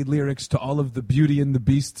parody lyrics to all of the Beauty and the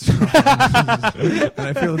Beast songs. And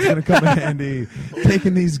I feel it's going to come in handy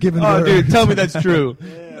taking these given words. Dude, tell me that's true.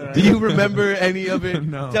 Do you remember any of it?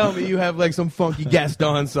 No. Tell me you have like some funky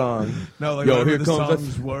Gaston song. No, like Yo, here the comes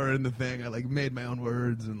songs were in the thing. I like made my own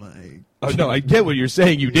words and like. Oh no, I get what you're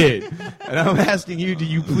saying. You did, and I'm asking you. Do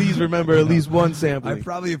you please remember at least one sample? I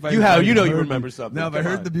probably if I you remember something. No, if I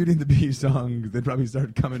heard the Beauty and the Beast song, they'd probably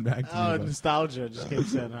start coming back to me. Oh, nostalgia just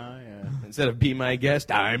kicks in, huh? Yeah. Instead of be my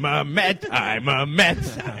guest, I'm a Met. I'm a Met.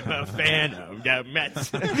 I'm a fan of the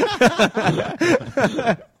Mets.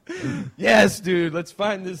 Yes, dude. Let's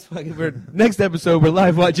find this fucking. Next episode, we're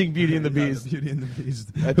live watching Beauty and the Beast. Beauty and the Beast.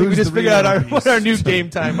 I think we just figured out what our new game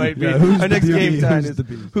time might be. Yeah, our next game time is the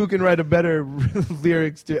who can write a better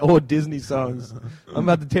lyrics to old Disney songs. I'm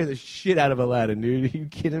about to tear the shit out of Aladdin, dude. Are you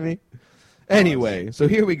kidding me? Anyway, so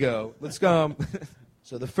here we go. Let's go.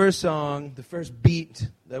 So the first song, the first beat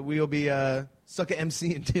that we'll be Sucka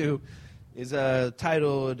MC into is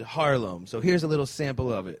titled Harlem. So here's a little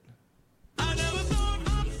sample of it.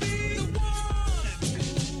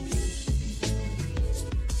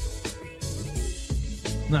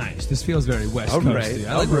 Nice. This feels very West Coasty. Right.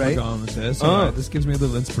 I like where we're going with this. Right. This gives me a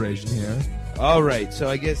little inspiration here. All right. So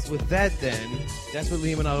I guess with that then, that's what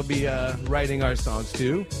Liam and I will be writing our songs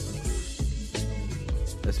to.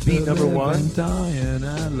 That's beat number one. Die in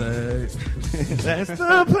LA. That's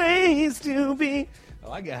the place to be.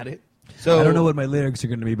 Oh, I got it. So I don't know what my lyrics are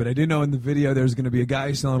going to be, but I do know in the video there's going to be a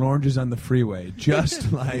guy selling oranges on the freeway,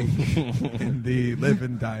 just like in the Live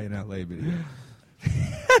and Die in LA video.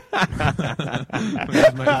 Which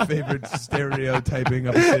is my favorite stereotyping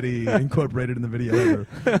of a city incorporated in the video ever.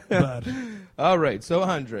 But all right, so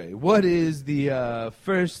Andre, what is the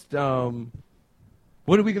first?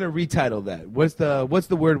 What are we going to retitle that? What's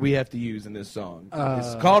the word we have to use in this song?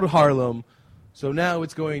 It's called Harlem. So now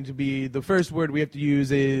it's going to be the first word we have to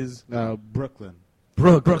use is Brooklyn.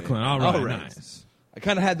 Brooklyn. All right. Nice. I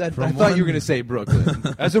kind of had that. I thought you were going to say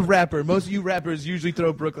Brooklyn. As a rapper, most of you rappers usually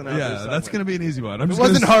throw Brooklyn out there. Yeah, that's going to be an easy one. If it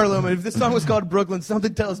wasn't Harlem, and if this song was called Brooklyn,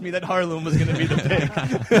 something tells me that Harlem was going to be the pick.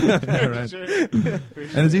 Yeah, right.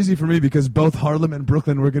 And it's easy for me because both Harlem and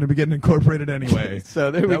Brooklyn were going to be getting incorporated anyway. So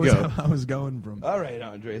there we go. How I was going from. All right,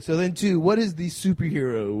 Andre. So then, too, what is the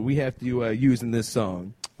superhero we have to use in this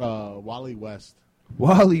song? Wally West.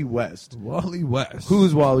 Wally West. Wally West.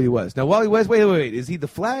 Who's Wally West? Now, Wally West, wait. Is he the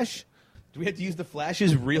Flash? Do we have to use the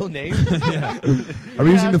Flash's real name? Yeah. Are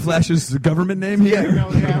we using the Flash's government name here? Yeah, no,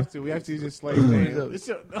 we have to. We have to use his slave name.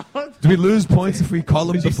 Do we lose points if we call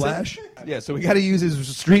him the Flash? Yeah, so we got to use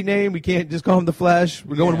his street name. We can't just call him the Flash.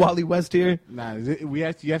 We're going Wally West here. Nah, you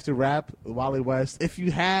have to rap Wally West. If you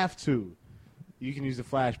have to, you can use the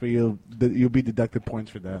Flash, but you'll be deducted points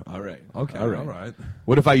for that. All right. Okay. All right. All right.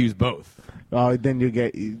 What if I use both? Then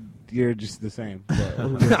you're just the same. All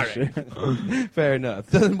right. Fair enough.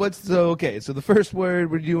 So the first word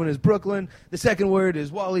we're doing is Brooklyn. The second word is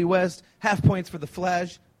Wally West. Half points for the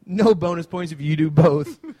Flash. No bonus points if you do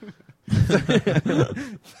both.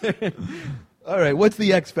 All right. What's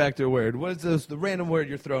the X Factor word? What is the random word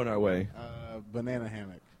you're throwing our way? Banana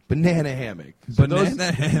hammock. Banana hammock.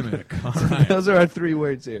 Banana hammock. All right. Those are our three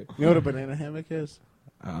words here. You know what a banana hammock is?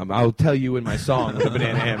 I'll tell you in my song what a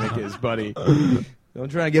banana hammock is, buddy. Don't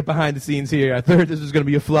try to get behind the scenes here. I thought this was going to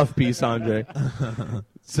be a fluff piece, Andre.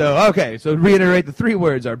 So reiterate, the three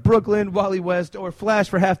words are Brooklyn, Wally West, or Flash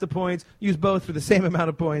for half the points. Use both for the same amount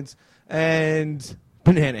of points. And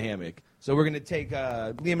banana hammock. So we're going to take,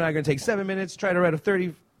 Liam and I are going to take 7 minutes, try to write a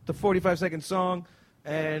 30 to 45-second song,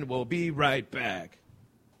 and we'll be right back.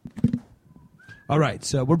 All right,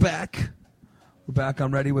 so we're back. We're back.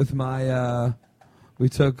 I'm ready with my, we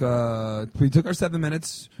took our 7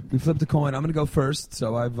 minutes. We flipped a coin. I'm going to go first.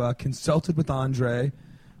 So I've consulted with Andre.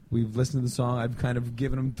 We've listened to the song. I've kind of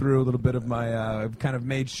given him through a little bit of my, I've kind of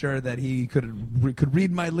made sure that he could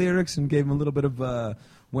read my lyrics and gave him a little bit of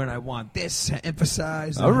when I want this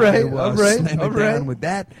emphasized. All right. Down with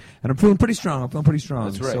that. And I'm feeling pretty strong.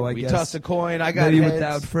 That's right. So we tossed a coin. I got maybe heads.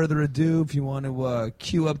 Without further ado, if you want to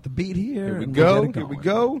cue up the beat here. Here we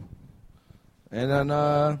go. And then,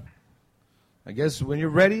 I guess when you're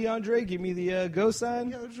ready, Andre, give me the go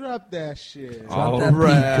sign. Yo, drop that shit. All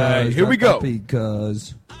right. Here we go.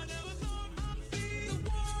 Because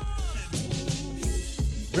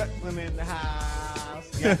Brooklyn in the house.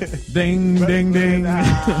 Yeah. ding, ding, ding.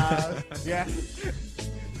 Yeah.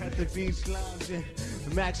 At the beach lounging,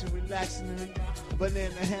 maxing, relaxing in the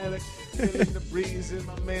banana hammock, feeling the breeze in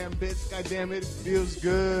my man, bitch. Goddamn it feels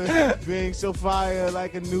good. Being so fire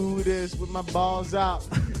like a nudist with my balls out.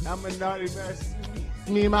 I'm a naughty mess.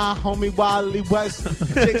 Me and my homie Wally West.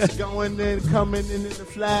 Chicks going in, coming in the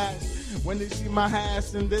flash. When they see my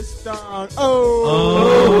ass in this song,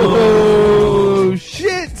 oh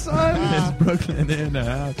shit, son! It's Brooklyn in the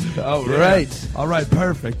house. All right,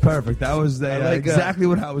 perfect. That was exactly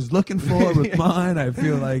what I was looking for with mine. I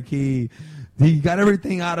feel like he got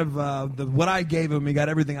everything out of what I gave him. He got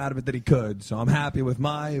everything out of it that he could. So I'm happy with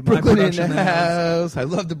my Brooklyn production in the house. I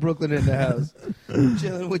love the Brooklyn in the house.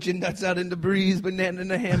 Chilling with your nuts out in the breeze, banana in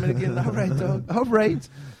the hammock again. All right, dog. All right.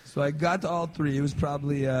 So I got to all three. It was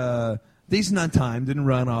probably decent on time. Didn't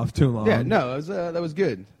run off too long. Yeah, no, that was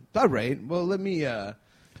good. All right. Well, let me let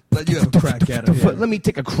you have a crack at it. Let me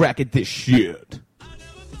take a crack at this shit.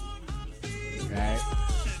 Right.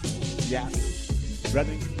 Yeah.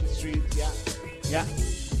 Running the streets. Yeah.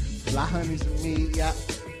 Fly honeys and me. Yeah.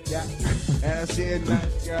 And I see a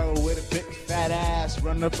nice girl with a big fat ass.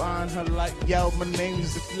 Run up on her like, yo, my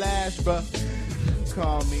name's The Flash, but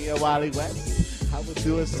call me a Wally West. I would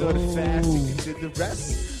do it sort of fast, you can do the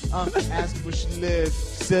rest. Ask where she lives.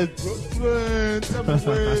 She says Brooklyn, tell me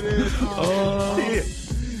where it is.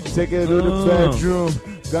 Take her to the bedroom,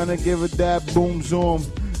 gonna give her that boom zoom.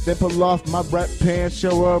 Then pull off my red pants,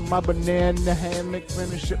 show her my banana hammock,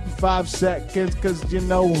 finish it in 5 seconds, cause you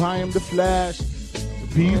know I am the Flash.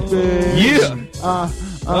 Peace, bitch.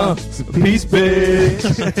 It's a peace, bitch.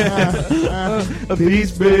 A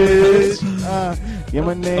peace, bitch. Yeah,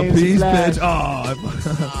 my name's a peace, Flash. bitch. Oh,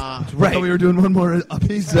 right. I thought we were doing one more. A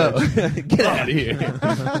peace, get out of here.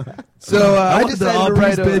 So I decided to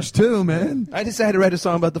write a bitch too, man. I decided to write a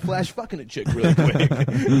song about the Flash fucking a chick really quick.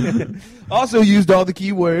 Also used all the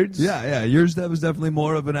keywords. Yeah. Yours that was definitely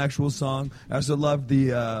more of an actual song. I also loved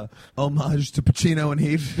the homage to Pacino and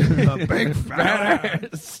Heat. Big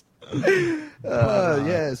fat ass.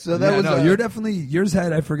 So that was you're definitely yours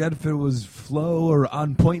had, I forget if it was flow or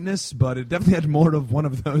on pointness, but it definitely had more of one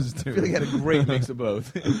of those two. I feel like it had a great mix of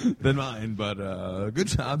both than mine, but good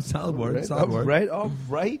job, solid work. All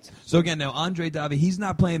right. So again, now Andre Davi, he's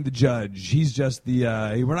not playing the judge. He's just the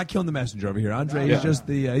we're not killing the messenger over here. Andre is just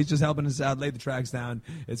he's just helping us out, lay the tracks down.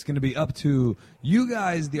 It's going to be up to you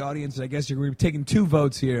guys, the audience. I guess you're going to be taking 2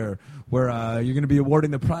 votes here, where you're going to be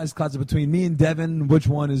awarding the prize closet between me and Devon. Which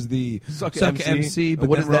one is the Sucka MC? But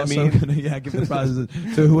what does that mean? Gonna, give the prizes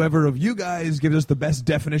to whoever of you guys gives us the best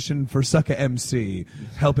definition for Sucka MC,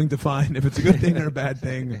 helping define if it's a good thing or a bad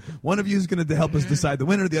thing. One of you is going to help us decide the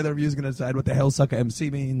winner. The other of you is going to decide what the hell Sucka MC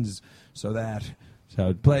means. So that's how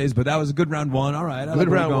it plays. But that was a good round one. All right. Good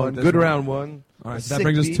round one. All right. So that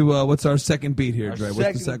brings us to what's our second beat here, Dre?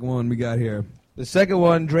 What's the second one we got here? The second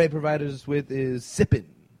one Dre provided us with is Sippin'.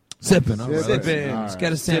 Sipping. All right. Sipping. Let's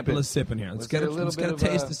get a sample of sipping here. Let's get a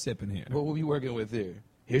taste of sipping here. What we'll be working with here.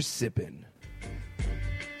 Here's Sipping.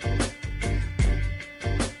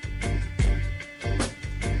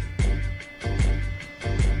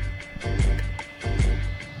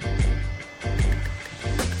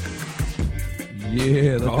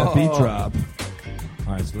 Yeah, let that beat drop.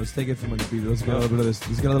 All right, so let's take it from the beat. Let's get a little bit of this.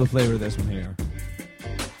 Let's get a little flavor of this one here.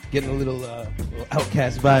 Getting a little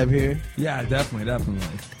Outcast vibe here. Yeah, definitely.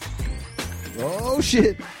 Oh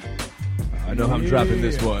shit! I know how I'm dropping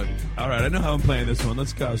this one. All right, I know how I'm playing this one.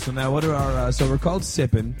 Let's go. So now, what are our? So we're called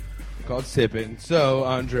Sippin'. So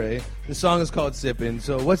Andre, the song is called Sippin'.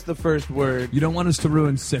 So what's the first word? You don't want us to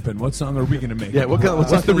ruin Sippin'. What song are we gonna make? Yeah, what's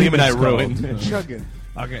the remix I ruined? Chugging.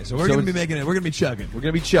 Okay, so we're going to be making it. We're going to be chugging. We're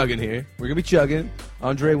going to be chugging here. We're going to be chugging.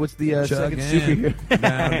 Andre, what's the second superhero?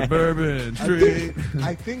 Down the Bourbon Street.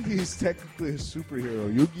 I think he's technically a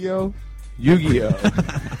superhero. Yu-Gi-Oh? Yu-Gi-Oh.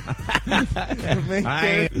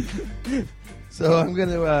 So I'm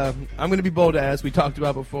gonna be bold ass. We talked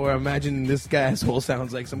about before. Imagine this guy asshole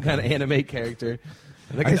sounds like some kind of anime character.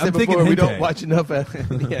 Like I said before, we don't watch enough.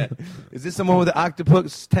 Yeah, is this someone with the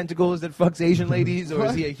octopus tentacles that fucks Asian ladies, or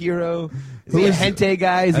is he a hero? Is he a hentai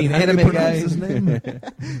guy? Is he an anime guy? His name?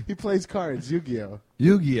 He plays cards. Yu-Gi-Oh.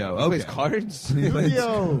 Yu-Gi-Oh. Okay. He plays cards.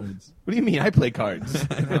 Yu-Gi-Oh. What do you mean? I play cards.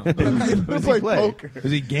 I play poker.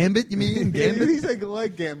 Is he Gambit? You mean Gambit? He's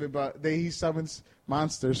like Gambit, but he summons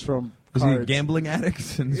monsters from Is cards. he a gambling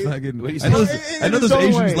addict? And fucking, What do you I know, say? I know In those his own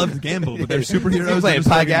Asians way. love to gamble, but they're superheroes. He's playing They're just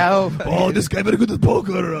Pagao. oh, this guy better go to the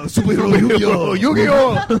poker. Superhero Yu-Gi-Oh!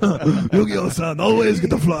 Yu-Gi-Oh! Yu-Gi-Oh-san, always get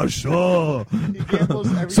the flush. Oh, He gambles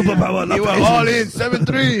every superpower. You were love all in Asians.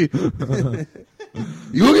 7-3.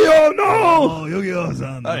 Yu-Gi-Oh! No! Oh,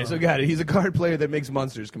 Yu-Gi-Oh-san. All right, so got it. He's a card player that makes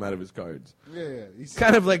monsters come out of his cards. Yeah. He's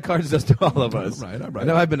Kind of like cards does to all of us. All right. I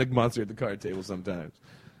know I've been a monster at the card table sometimes.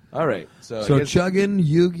 All right, so So I guess, chugging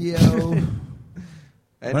Yu-Gi-Oh. and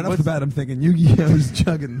Right off what's- the bat, I'm thinking Yu-Gi-Oh's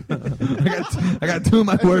chugging. I got two of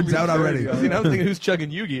my words out already. I mean, I'm thinking who's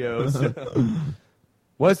chugging Yu-Gi-Oh. So.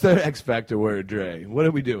 What's the X Factor word, Dre? What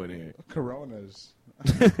are we doing here? Coronas.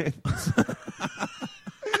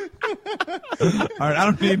 All right, I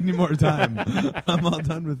don't need any more time. I'm all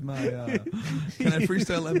done with my. Can I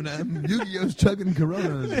freestyle Eminem? Yu-Gi-Oh's chugging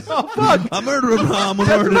Coronas. Oh, fuck! I'm murdering I'm a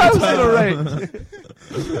That's murderer. what I was all right.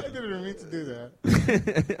 I didn't even mean to do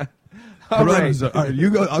that. All right. Coronas. All right, you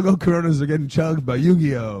go. I'll go. Coronas are getting chugged by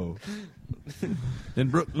Yu-Gi-Oh. In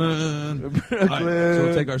Brooklyn. All right, so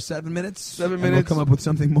we'll take our 7 minutes. 7 and minutes. We'll come up with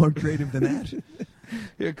something more creative than that.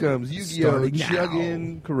 Here comes Yu-Gi-Oh! Starting now.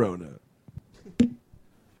 chugging Corona.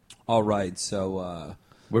 All right, so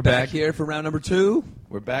We're back here for round number 2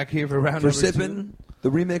 We're back here for round for number Sippin', the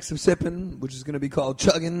remix of Sippin', which is going to be called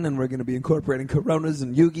Chuggin', and we're going to be incorporating Coronas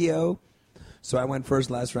and Yu-Gi-Oh! So I went first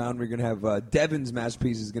last round. We're going to have Devon's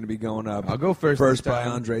masterpiece is going to be going up. I'll go first First this by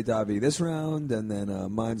time. Andre Davi this round, and then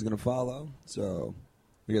mine's going to follow. So,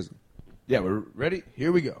 you guys. Yeah, we're ready.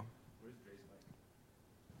 Here we go.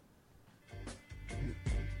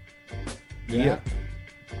 Yeah.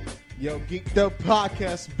 Yo, Geeked Up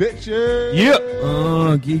Podcast, bitches. Yeah.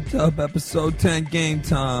 Geeked Up episode 10 game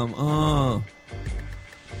time.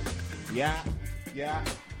 Yeah.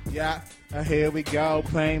 Here we go,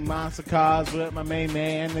 playing monster cards with my main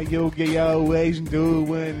man, the Yu-Gi-Oh! Asian dude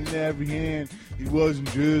winning every hand. He wasn't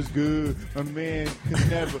just good, my man could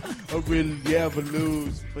never really ever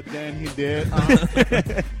lose, but then he did.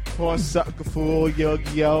 Poor sucker fool,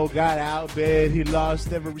 Yu-Gi-Oh! Got out bed, he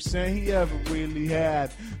lost every cent he ever really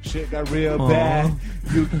had. Shit got real bad.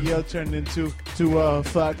 Yu-Gi-Oh! turned into a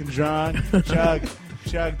fucking drunk.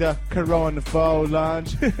 Chug the Corona for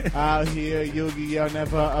lunch. Out here, Yu-Gi-Oh!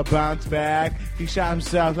 never bounce back. He shot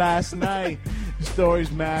himself last night. The story's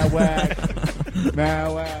mad whack.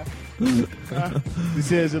 Mad whack.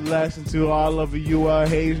 This is a lesson to all of you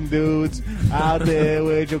Asian dudes out there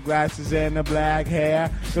with your glasses and the black hair.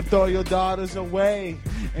 Don't throw your daughters away.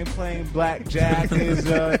 And playing blackjack is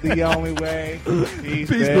the only way. Peace,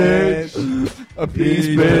 bitch. A peace,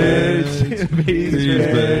 Peace, bitch. Peace,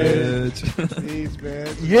 bitch. Peace,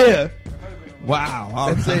 bitch. Yeah. Wow.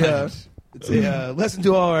 All That's a lesson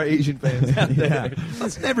to all our Asian fans out there. Yeah,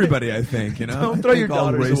 listen, everybody. I think Don't I throw think your all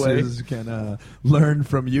daughters away. races can learn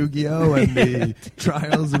from Yu-Gi-Oh! And the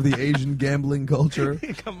trials of the Asian gambling culture.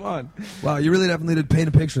 Come on. Wow, you really definitely did paint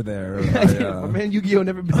a picture there. My man Yu-Gi-Oh!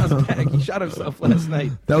 Never bounced back. He shot himself last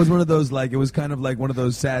night. That was one of those, like, it was kind of like one of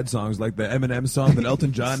those sad songs, like the Eminem song that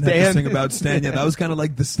Elton John had to Stan. sing about Stan. Yeah, that was kind of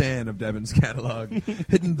like the Stan of Devon's catalog,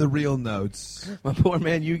 hitting the real notes. My poor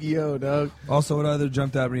man Yu-Gi-Oh! Dog. Also, what other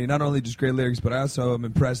jumped out at me, not only just great lyrics, but I also am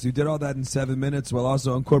impressed. You did all that in 7 minutes while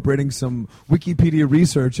also incorporating some Wikipedia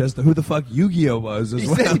research as to who the fuck Yu-Gi-Oh! Was as He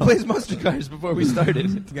well. said he plays monster cards before we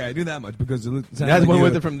started. Yeah, I knew that much because it sounded That's like one you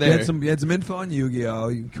with it from there. You had some info on Yu-Gi-Oh!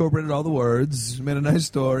 You incorporated all the words, made a nice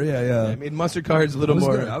story. I made monster cards a little That was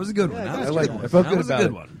more. good. That was a good one. Yeah, That was I a like good it. one. I felt That good was a about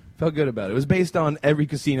good it. one. Felt good about it. It was based on every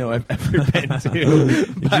casino I've ever been to. He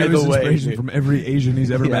by drew the his way, inspiration from every Asian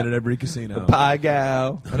he's ever Yeah. met at every casino. Pie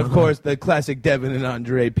Gal, and of course the classic Devon and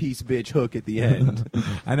Andre peace bitch hook at the end,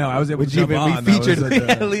 I know. I was able which to jump even on. we featured. That was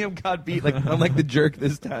like a- Liam got beat like unlike the jerk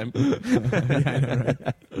this time. Yeah, I know,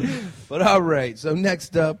 right? But all right, so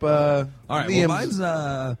next up, All right. Liam's,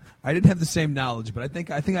 Well, mine's. I didn't have the same knowledge, but I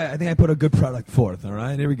think I put a good product forth. All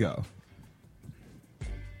right. Here we go.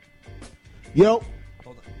 Yo.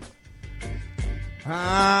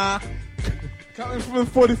 Coming from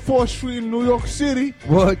 44th Street in New York City.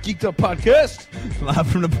 what Geeked Up Podcast? Live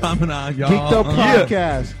from the promenade, y'all. Geeked Up Yeah.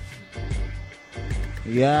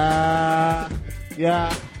 Podcast.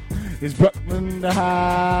 Yeah. It's Brooklyn in the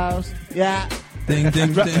house. Yeah. Ding,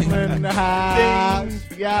 ding, Brooklyn ding. in the house.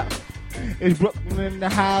 Yeah. It's Brooklyn in the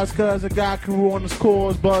house, cause I got Corona's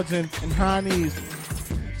cores, buzzing, and honeys.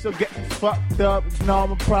 Still getting fucked up, and all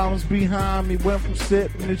my problems behind me. Went from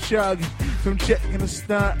sipping to chugging, from checking to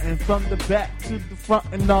stunting, from the back to the front,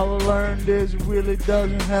 and all I learned is it really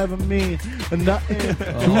doesn't have a meaning or nothing.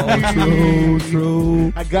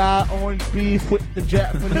 True. I got orange beef with the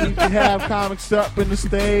Japanese. They have comics up in the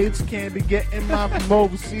States. Can't be getting mine from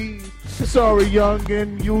overseas. Sorry,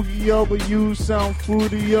 youngin', Yu-Gi-Oh, but you sound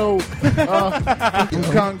fruity-yo.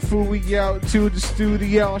 Kung Fu, we out to the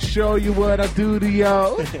studio. I'll show you what I do to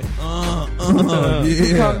yo. Yeah.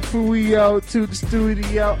 Kung Fu, we out to the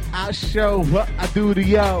studio. I'll show what I do to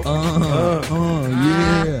yo.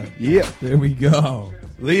 Yeah. Yeah. There we go.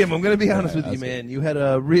 Liam, I'm going to be honest with you, man. You had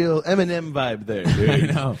a real Eminem vibe there,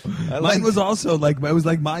 dude. I know. Mine was also like, it was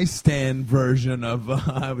like my Stan version of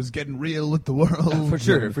I was getting real with the world. For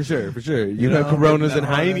sure. You had Coronas and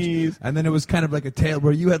Heinies. And then it was kind of like a tale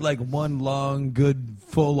where you had like one long, good,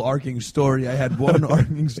 full arcing story. I had one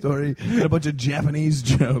arcing story and a bunch of Japanese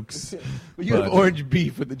jokes. But you have orange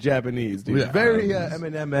beef with the Japanese, dude. Yeah. Very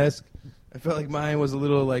Eminem-esque. I felt like mine was a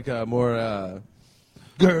little like more...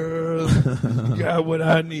 Girl, got what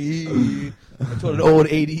I need. I told an old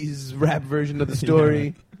 80s rap version of the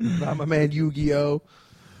story about my man Yu-Gi-Oh!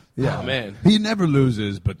 Yeah. Oh, man. He never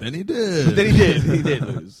loses, but then he did. But then he did. He did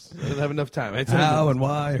lose. I didn't have enough time. How and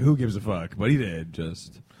why? Who gives a fuck? But he did.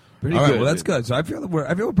 Just Pretty all right, good. well, that's good. So I feel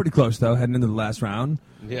we're pretty close though, heading into the last round.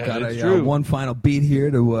 Yeah, got that's a true. one final beat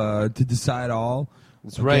here to decide all.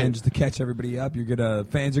 That's Again, right. just to catch everybody up,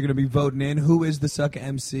 fans are gonna be voting in who is the Sucka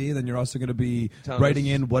MC. Then you're also gonna be Telling writing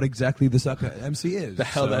us in what exactly the Sucka MC is. the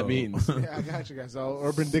hell that means. Yeah, I got you guys.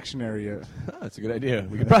 Urban Dictionary. Oh, that's a good idea.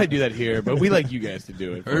 We could probably do that here, but we like you guys to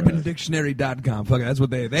do it. for us. UrbanDictionary.com. Fuck it, that's what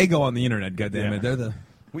they go on the internet. Goddamn Yeah. it, they're the.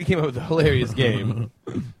 We came up with a hilarious game.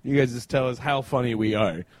 You guys just tell us how funny we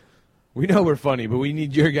are. We know we're funny, but we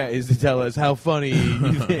need your guys to tell us how funny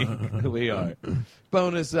you think we are.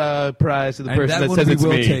 Bonus prize to the And person that that one says we it's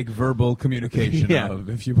will me. take verbal communication Yeah. of.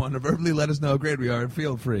 If you want to verbally let us know how great we are,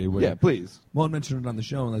 feel free. We Yeah, please. won't mention it on the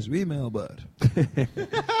show unless you email, but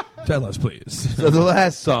tell us, please. So the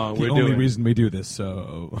last song The we're only doing, reason we do this,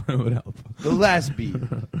 so it would help. the last beat.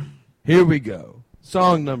 Here we go.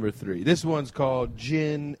 Song number 3. This one's called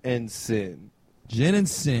Gin and Sin. Gin and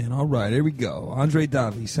Sin. All right, here we go. Andre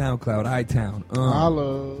Davi, SoundCloud, iTown.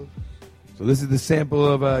 Hello. So this is the sample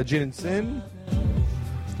of Gin and Sin.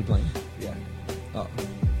 Still playing? Yeah. Oh.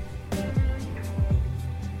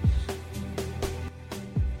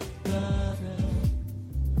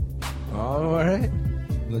 All right.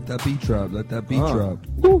 Let that beat drop. Let that beat drop.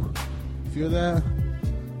 Woo. Feel that?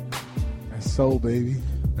 That's soul, baby.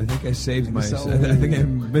 I think I saved my. So- I think I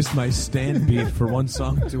missed my stand beat for one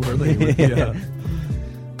song too early. With the,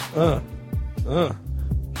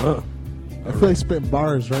 I feel like spitting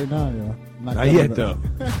bars right now, yo. Not yet, though.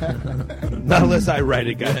 Not unless I write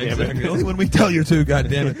it, goddammit. exactly. Only when we tell you to,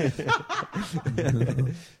 goddammit.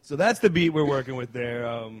 So that's the beat we're working with there.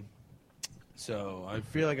 So I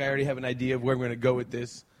feel like I already have an idea of where we're going to go with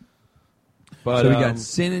this. But So we got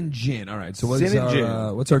Sin and Gin. All right. So Sin and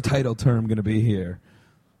Gin. what's our title term going to be here?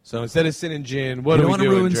 So instead of Sin and Gin, what We are don't we want to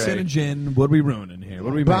doing, ruin Dre? Sin and Gin. What are we ruining here?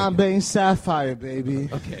 What are we Bombay and Sapphire, baby.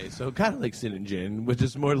 Okay, so kind of like Sin and Gin, with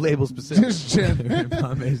just more label specific. Just gin. making?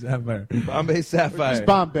 Bombay Sapphire. Bombay Sapphire. Just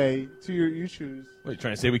Bombay. To you choose. What, you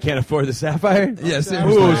trying to say we can't afford the Sapphire? Yes.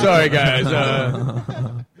 Ooh, sorry guys.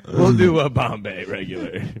 We'll do a Bombay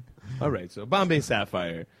regular. All right, so Bombay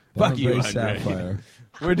Sapphire. Fuck you, Bombay Andre. Sapphire.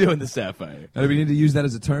 We're doing the Sapphire. Do we need to use that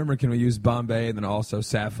as a term, or can we use Bombay and then also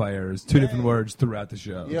Sapphire as two different words throughout the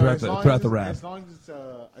show, Yeah, throughout the rap? As long as it's,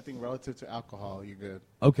 I think, relative to alcohol, you're good.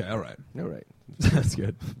 Okay, all right. All right. That's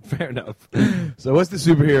good. Fair enough. So what's the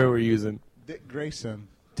superhero we're using? Dick Grayson.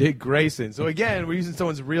 Dick Grayson. So again, we're using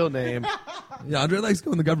someone's real name. Yeah, Andre likes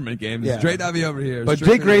going the government games. Yeah. Dre Davi over here. But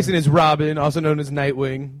Strictly- Dick Grayson is Robin, also known as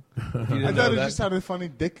Nightwing. You I didn't know thought it that? just sounded funny.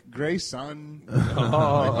 Dick Grayson.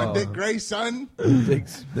 Oh. Like my Dick Grayson. Dick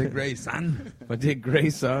Grayson. My Dick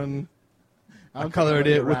Grayson. I I'm colored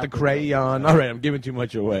thinking it like a with the rapper, crayon. All right, I'm giving too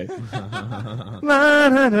much away. La,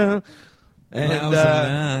 da, da.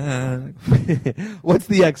 And what's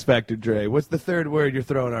the X factor, Dre? What's the third word you're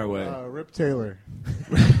throwing our way? Rip Taylor.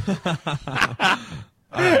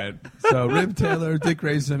 All right. So Rib Taylor, Dick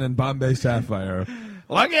Grayson, and Bombay Sapphire.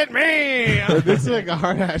 Look at me! This is like a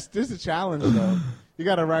hard ass. This is a challenge though. You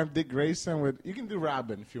gotta rhyme Dick Grayson with. You can do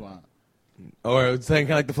Robin if you want. Or saying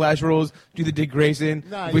kind of like the Flash rules, do the Dick Grayson.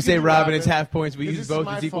 Nah, If we you say can do Robin, Robin. it's half points. We This use is both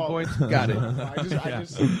my as equal fault. points. Got it. I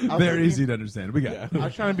was Very being- easy to understand. We got it. I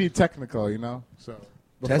was trying to be technical, you know. So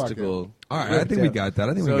but fuck it. Testicle. All right, I think we got that.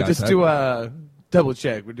 I think So we got just that. to double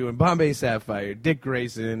check, we're doing Bombay Sapphire, Dick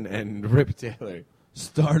Grayson, and Rip Taylor.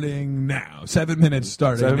 Starting now. 7 minutes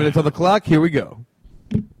starting. 7 minutes on the clock. Here we go.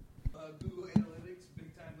 Google Analytics,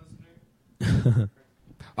 big time listener.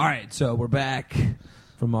 All right, so we're back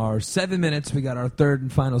from our 7 minutes. We got our third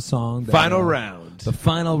and final song. Final round. The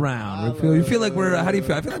final round. You feel like we're. How do you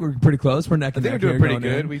feel? I feel like we're pretty close. We're neck I and think neck we're doing here pretty going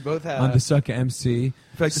good. in We both have. on the Sucka MC.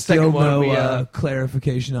 I feel like the Still second one no we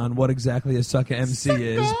clarification on what exactly a Sucka MC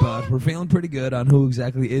is, but we're feeling pretty good on who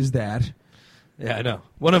exactly is that. Yeah, I know.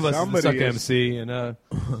 One of us Somebody is the Sucka is. MC, and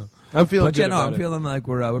I'm feeling But good yeah, no, about I'm it. feeling like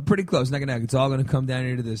we're pretty close, neck and neck. It's all going to come down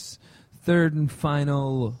here to this third and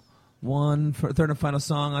final song.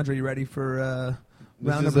 Andre, you ready for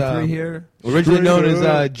round is, number 3 here? Originally known as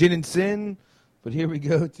Straight Gin and Sin, but here we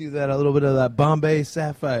go to that a little bit of that Bombay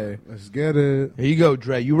Sapphire. Let's get it Here you go,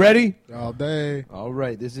 Dre. You ready? all day. All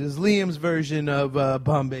right, this is Liam's version of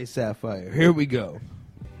Bombay Sapphire. Here we go.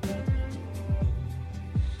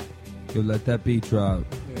 Yo, let that beat drop.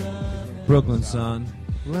 Brooklyn, son.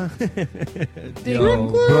 Yo,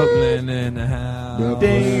 Brooklyn in the house.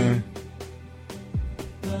 Ding.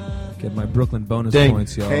 Get my Brooklyn bonus Ding.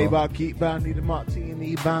 points, y'all. Hey, keep need a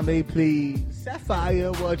martini, Bombay, please.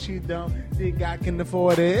 Sapphire, what you don't think I can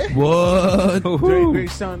afford it? What? Dre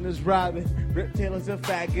Gray's son is Robin. Rip Taylor's a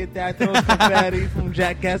faggot that throws confetti from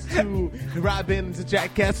Jackass 2. Robin's a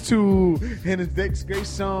Jackass 2. And his Dick's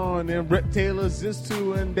Grayson. And Rip Taylor's is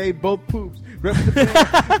 2. And they both poops. Rip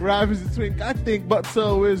the twink. Robin's a twink. I think, but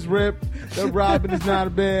so is Rip. The Robin is not a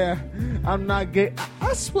bear. I'm not gay.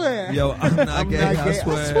 I swear. Yo, I'm not gay, I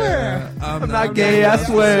swear. I'm not gay, I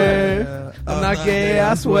swear. I'm not gay,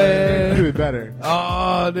 I swear. Do it better.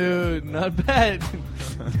 Oh, dude, not bad.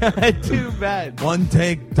 Not too bad. One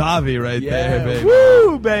take Davi right there, baby.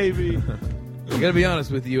 Woo, baby. I gotta be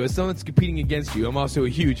honest with you. As someone that's competing against you, I'm also a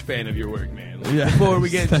huge fan of your work, man. Like, Yeah. Before we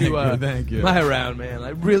get Thank to thank you. my round, man, I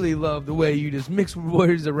really love the way you just mix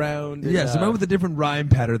words around. And, Yes, remember with a different rhyme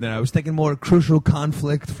pattern there. I was thinking more crucial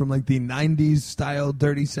conflict from like the 90s style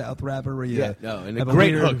Dirty South rapper where you yeah, no, and a have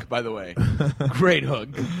great weird- hook, by the way. Great hook.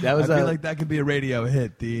 That was I feel like that could be a radio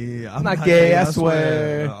hit. I'm not gay, I swear.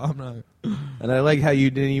 swear. No, I'm not. And I like how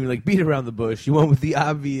you didn't even like beat around the bush. You went with the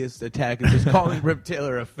obvious attack of just calling Rip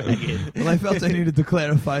Taylor a faggot. Well, I felt I needed to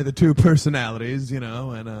clarify the two personalities, and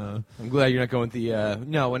I'm glad you're not going with the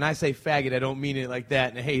no, when I say faggot, I don't mean it like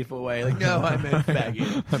that in a hateful way. Like, no, I meant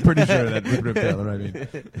faggot. I'm pretty sure that's Rip Taylor. I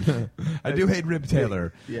mean, I do hate Rip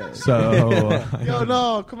Taylor. Yeah. So Yo,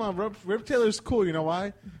 no, come on. Rip Taylor's cool. You know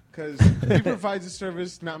why? Because he provides a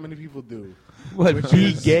service not many people do. What,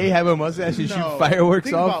 be gay, have a mustache, and shoot fireworks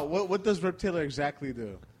think off? About what does Rip Taylor exactly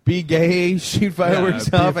do? Be gay, shoot fireworks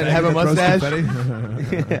be a off, and have a faggot that throws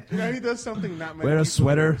mustache? confetti. You know, he does something not many Wear a people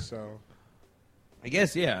sweater. do, so. I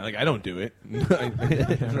guess, yeah. Like, I don't do it. Like,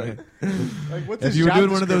 what's If his you were job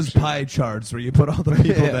doing one of those description? pie charts where you put all the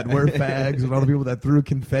people that were fags and all the people that threw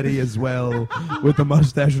confetti as well with the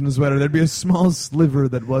mustache and the sweater, there'd be a small sliver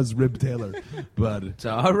that was Rip Taylor. But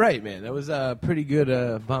So, all right, man. That was a pretty good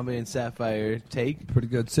Bombay and Sapphire take. pretty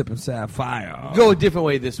good sipping sapphire. Go a different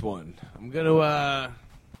way this one. I'm gonna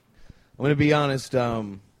be honest.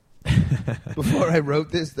 Before I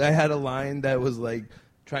wrote this, I had a line that was like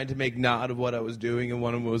trying to make nod of what I was doing, and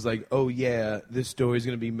one of them was like, "Oh yeah, this story's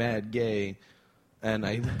gonna be mad gay," and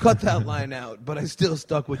I cut that line out, but I still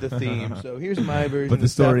stuck with the theme. So here's my version. But the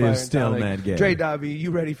of story Sapphire is and still Tonic. mad gay. Andre Davi,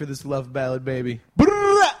 you ready for this love ballad, baby?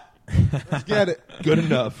 Let's get it. Good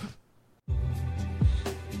enough.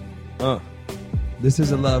 This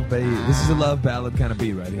is a love ballad kind of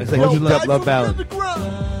beat right here. It's like Hold a your, love ballad.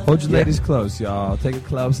 hold your ladies close, y'all. Take a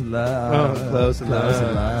closer look. Closer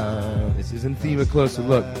look. This is in theme of Closer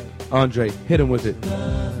Look. Andre, hit him with it.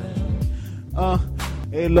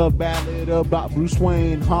 A love ballad about Bruce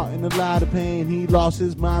Wayne, heart in a lot of pain. He lost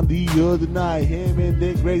his mom the other night. Him and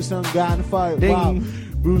Dick Grayson got in a fight. Ding. Wow.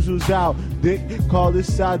 Bruce was out. Dick called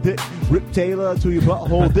this side Dick. Rip Taylor to your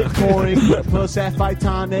butthole. Dick pouring. Rip sapphire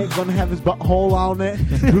tonic. Gonna have his butthole on it.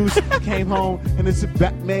 Bruce came home and it's a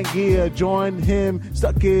Batman gear. Joined him.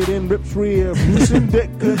 Stuck it in Rip's rear. Bruce and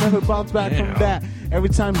Dick could never bounce back from that. Every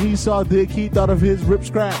time he saw Dick, he thought of his Rip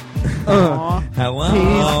scrap. Hello.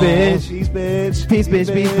 He's bitch. Peace, bitch, peace,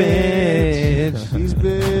 bitch. He's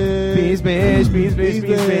bitch. Peace, bitch, peace, bitch,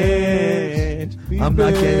 peace, bitch. I'm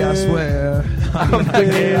not gay, I swear. I'm not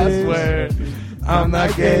gay, I swear. I'm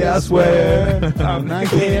not gay, I swear. I'm not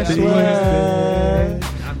gay, I swear.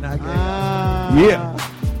 I'm not gay. Yeah.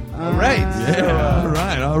 All right.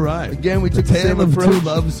 All right. Again, we the took the tale same of approach. two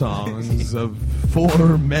love songs of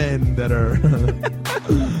four men that are.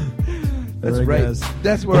 That's I right. guess.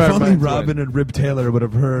 That's where if our only minds Robin went. and Rip Taylor would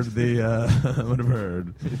have heard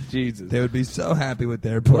Jesus. They would be so happy with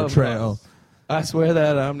their Love portrayal. us. I swear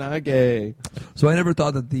that I'm not gay. So I never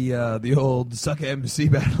thought that the old Sucka MC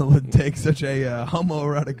battle would take such a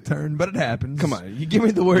homoerotic turn, but it happens. Come on, you give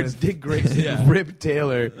me the words Dick Grayson, Yeah. Rip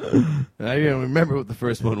Taylor. I don't remember what the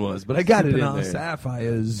first one was, but I got it in Sipping on there.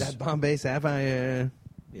 Sapphires. That Bombay Sapphire.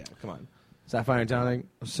 Yeah, come on. Sapphire and tonic.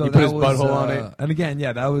 So You that put his was, butthole on it. And again,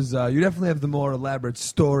 yeah, that was. You definitely have the more elaborate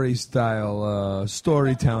story style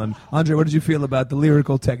storytelling. Andre, what did you feel about the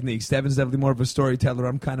lyrical techniques? Devin's definitely more of a storyteller.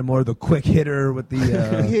 I'm kind of more the quick hitter with the.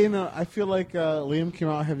 Yeah, I feel like Liam came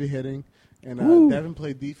out heavy hitting, and Devin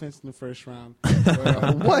played defense in the first round.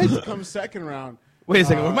 What? Come second round. Wait a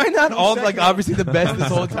second. Am I not all like round. obviously the best this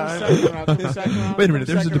whole time? Second round. Wait a minute,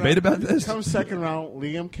 there's a debate about this? Come second round,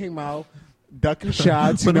 Liam came out. Ducking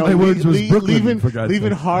shots, But my words was Brooklyn, for God's leaving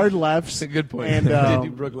sake. hard lefts. That's a good point. And, I did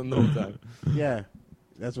do Brooklyn the whole time. Yeah,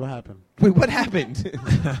 that's what happened. Wait, what happened?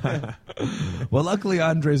 Well, luckily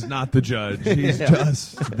Andre's not the judge. He's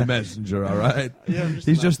just the messenger. All right. Yeah,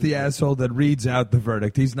 He's just the asshole that reads out the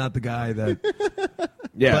verdict. He's not the guy that.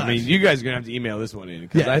 Yeah, But- I mean, you guys are going to have to email this one in,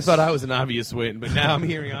 because I Yes. thought I was an obvious win, but now I'm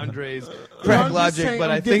hearing Andre's crack I'm just logic, saying,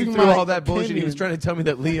 but I'm I think giving through my all that bullshit, he was opinion. trying to tell me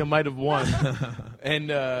that Liam might have won. And,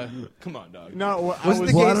 come on, dog. No, I Wasn't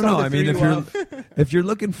was, the Well, I game don't know. song I the mean, three if you're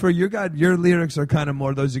looking for your lyrics are kind of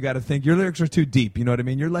more those you got to think. Your lyrics are too deep. You know what I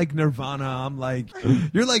mean? You're like Nirvana. I'm like,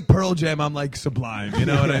 you're like Pearl Jam. I'm like Sublime. You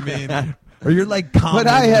know what I mean? Or you're like Common, But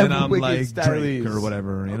I have and I'm wicked like stylies. Drake or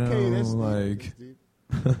whatever. You okay, know, that's like deep.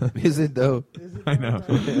 Is it, though? I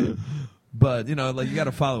know. But you know, like you got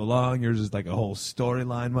to follow along. Yours is like a whole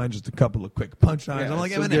storyline. Mine just a couple of quick punchlines. Yeah, I'm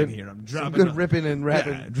like some Eminem good- here. I'm Some dropping good ripping and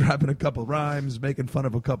rapping. yeah, dropping a couple rhymes, making fun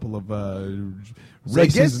of a couple of So I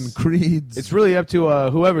guess races and creeds. It's really up to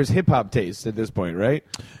whoever's hip-hop taste at this point, right?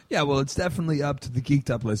 Yeah, well, it's definitely up to the Geeked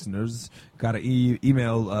Up listeners. Got to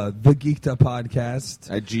email the Geeked Up podcast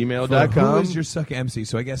At for gmail.com. Who is your Sucka MC?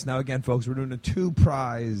 So I guess now again, folks, we're doing a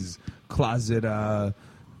two-prize closet.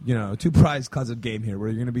 Two-prize closet game here, where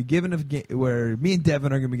you're going to be given where me and Devin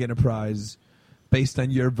are going to be getting a prize based on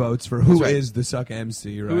your votes for who That's right. is the Sucka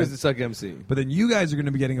MC. Right? Who is the Sucka MC? But then you guys are going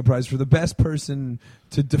to be getting a prize for the best person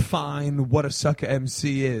to define what a Sucka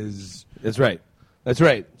MC is. That's right. That's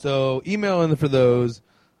right. So email in for those.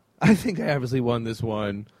 I think I obviously won this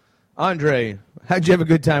one. Andre, how'd you have a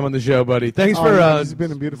good time on the show, buddy? Thanks for it's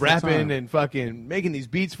been a beautiful rapping time. and fucking making these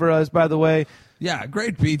beats for us, by the way. Yeah,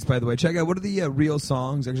 great beats, by the way. Check out what are the real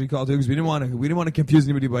songs actually called too, because we didn't want to confuse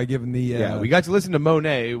anybody by giving the. We got to listen to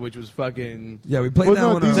Monet, which was fucking we played Well, that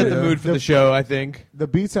no, one. these set are the earlier. mood for the show, I think. The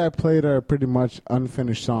beats I played are pretty much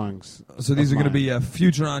unfinished songs. So these of are going to mine. be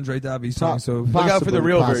future Andre Davi songs. So Look out for the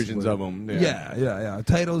real Possibly. versions of them. yeah.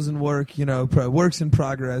 Titles and work, works in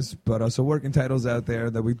progress, but also working titles out there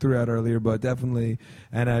that we threw out earlier. But definitely,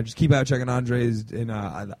 and just keep out checking Andre's in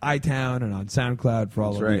iTown and on SoundCloud for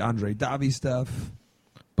all That's of right. the Andre Davi stuff.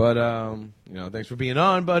 But, thanks for being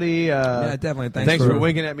on, buddy. Yeah, definitely. Thanks for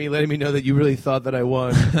winking at me, letting me know that you really thought that I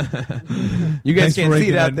won. You guys Thanks can't for see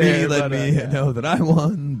it winking out at there. Me, let but, me know that I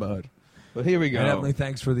won, but here we go. And definitely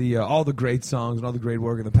thanks for the all the great songs and all the great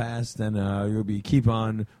work in the past. And we're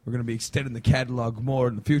going to be extending the catalog more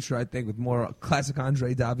in the future, I think, with more classic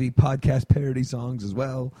Andre Davi podcast parody songs as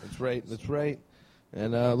well. That's right.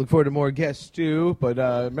 And look forward to more guests, too. But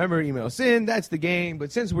remember, email us in. That's the game.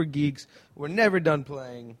 But since we're geeks, we're never done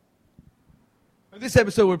playing. This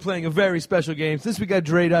episode, we're playing a very special game. Since we got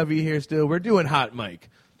Andre Davi here still, we're doing Hot Mic.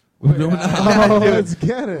 Let's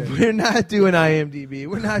get it. We're not doing IMDb.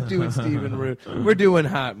 We're not doing Stephen Root. We're doing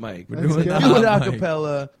Hot Mic. We're Let's doing get do it Hot a Mic.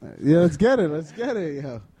 cappella. Yeah, let's get it,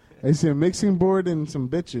 yo. I see a mixing board and some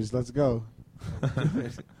bitches. Let's go.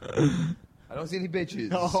 I don't see any bitches.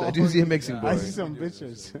 Oh, I do see a mixing board. I see some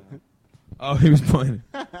bitches. Oh, he was pointing.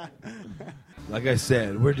 Like I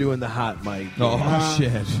said, we're doing the Hot Mic. Oh,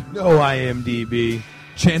 shit. No IMDb.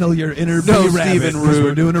 Channel your inner No B-Rabbit, Stephen 'cause Root.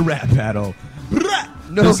 we're doing a rap battle.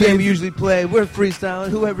 No This game ain't- we usually play. We're freestyling.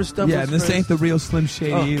 Whoever stumbles Yeah, and this first. ain't the real Slim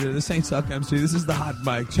Shady Oh. either. This ain't Sucka MC. This is the Hot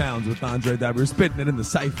Mic Challenge with Andre Davi. We're spitting it in the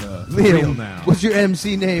cypher. Liam, Real now. what's your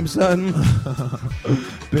MC name, son?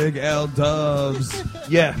 Big L Dubs.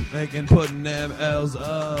 Yeah. Putting them L's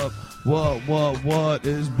up. What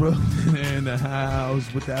is Brooklyn in the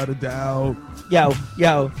house? Without a doubt.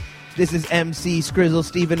 Yo, this is MC Skrizzle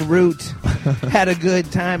Stephen Root. Had a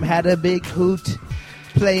good time, had a big hoot.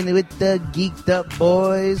 Playing with the Geeked Up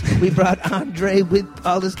boys. We brought Andre with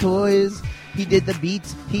all his toys. He did the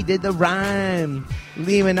beats, he did the rhyme.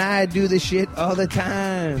 Liam and I do the shit all the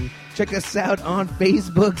time. Check us out on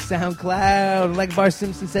Facebook, SoundCloud. Like Bart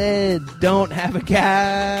Simpson said, don't have a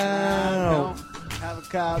cow. Don't have a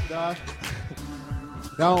cow, dog.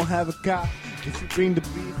 Don't have a cow. If you bring the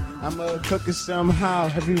beef, I'ma cook it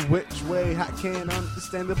somehow. Every which way I can't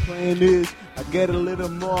understand the plan is. I get a little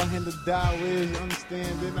more and the Dow is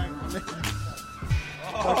understanding.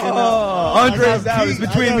 Andre Davi is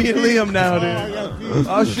between me and Liam now, dude.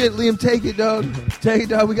 Oh shit, Liam, take it, dog. Take it,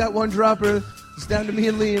 dog. We got one dropper. It's down to me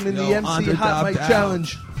and Liam in the MC Andre Hot Mic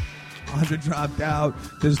Challenge. Andre dropped out.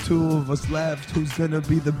 There's two of us left. Who's gonna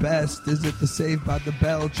be the best? Is it the Saved by the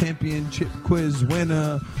Bell championship quiz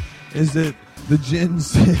winner? Is it the Gin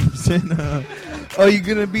Simpson? Oh, you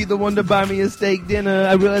gonna be the one to buy me a steak dinner?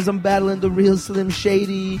 I realize I'm battling the real Slim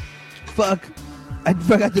Shady. Fuck. I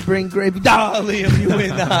forgot to bring gravy. Liam, you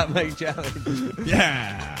win the Hot Mic Challenge.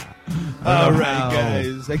 Yeah. All right,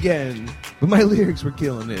 guys. Again, but my lyrics were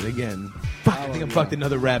killing it again. Fuck, I think I fucked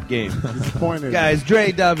another rap game. Disappointed. Guys,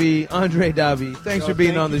 Andre Davi, thanks for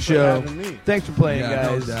being on the show. Thanks for playing,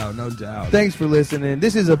 guys. No doubt. Thanks for listening.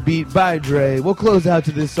 This is a beat by Dre. We'll close out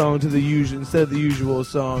to this song instead of the usual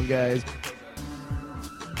song, guys.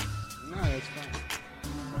 No, that's fine.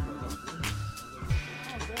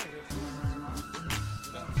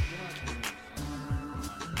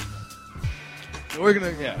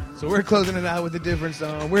 So we're closing it out with a different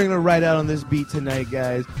song. We're gonna write out on this beat tonight,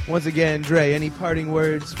 guys. Once again, Dre, any parting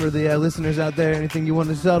words for the listeners out there? Anything you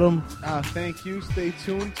want to tell them? Thank you. Stay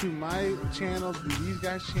tuned to my channel, these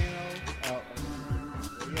guys' channel.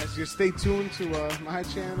 Yes, just stay tuned to my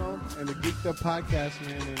channel and the Geeked Up podcast,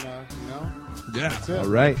 man. And Yeah. that's it. All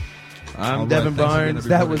right. I'm Devin Barnes.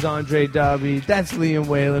 That was Andre Davi. That's Liam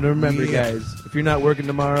Whalen. Remember, guys, if you're not working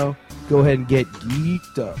tomorrow, go ahead and get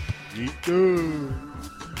geeked up.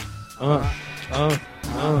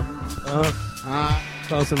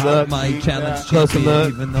 Close and look. My challenge Close and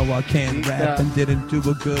look. even though I can't rap and didn't do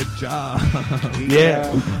a good job. Yeah.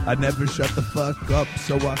 I never shut the fuck up,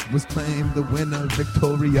 so I was claimed the winner,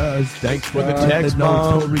 victorious. Thanks for the text,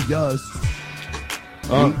 Mom. Notorious.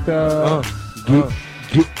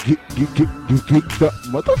 Geeked up,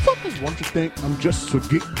 motherfuckers. What you think? I'm just so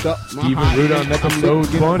geeked up. Stephen Root on episode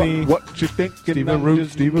 20. What you think? Stephen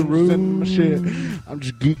Root. My shit. I'm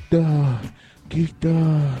just geeked up. Geeked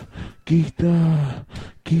up. Geeked up.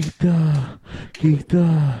 Geeked up. Geeked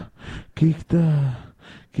up. Geeked up.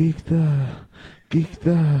 Geeked up. Geeked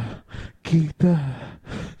up. Geeked up.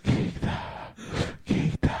 Geeked up.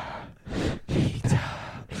 Geeked up.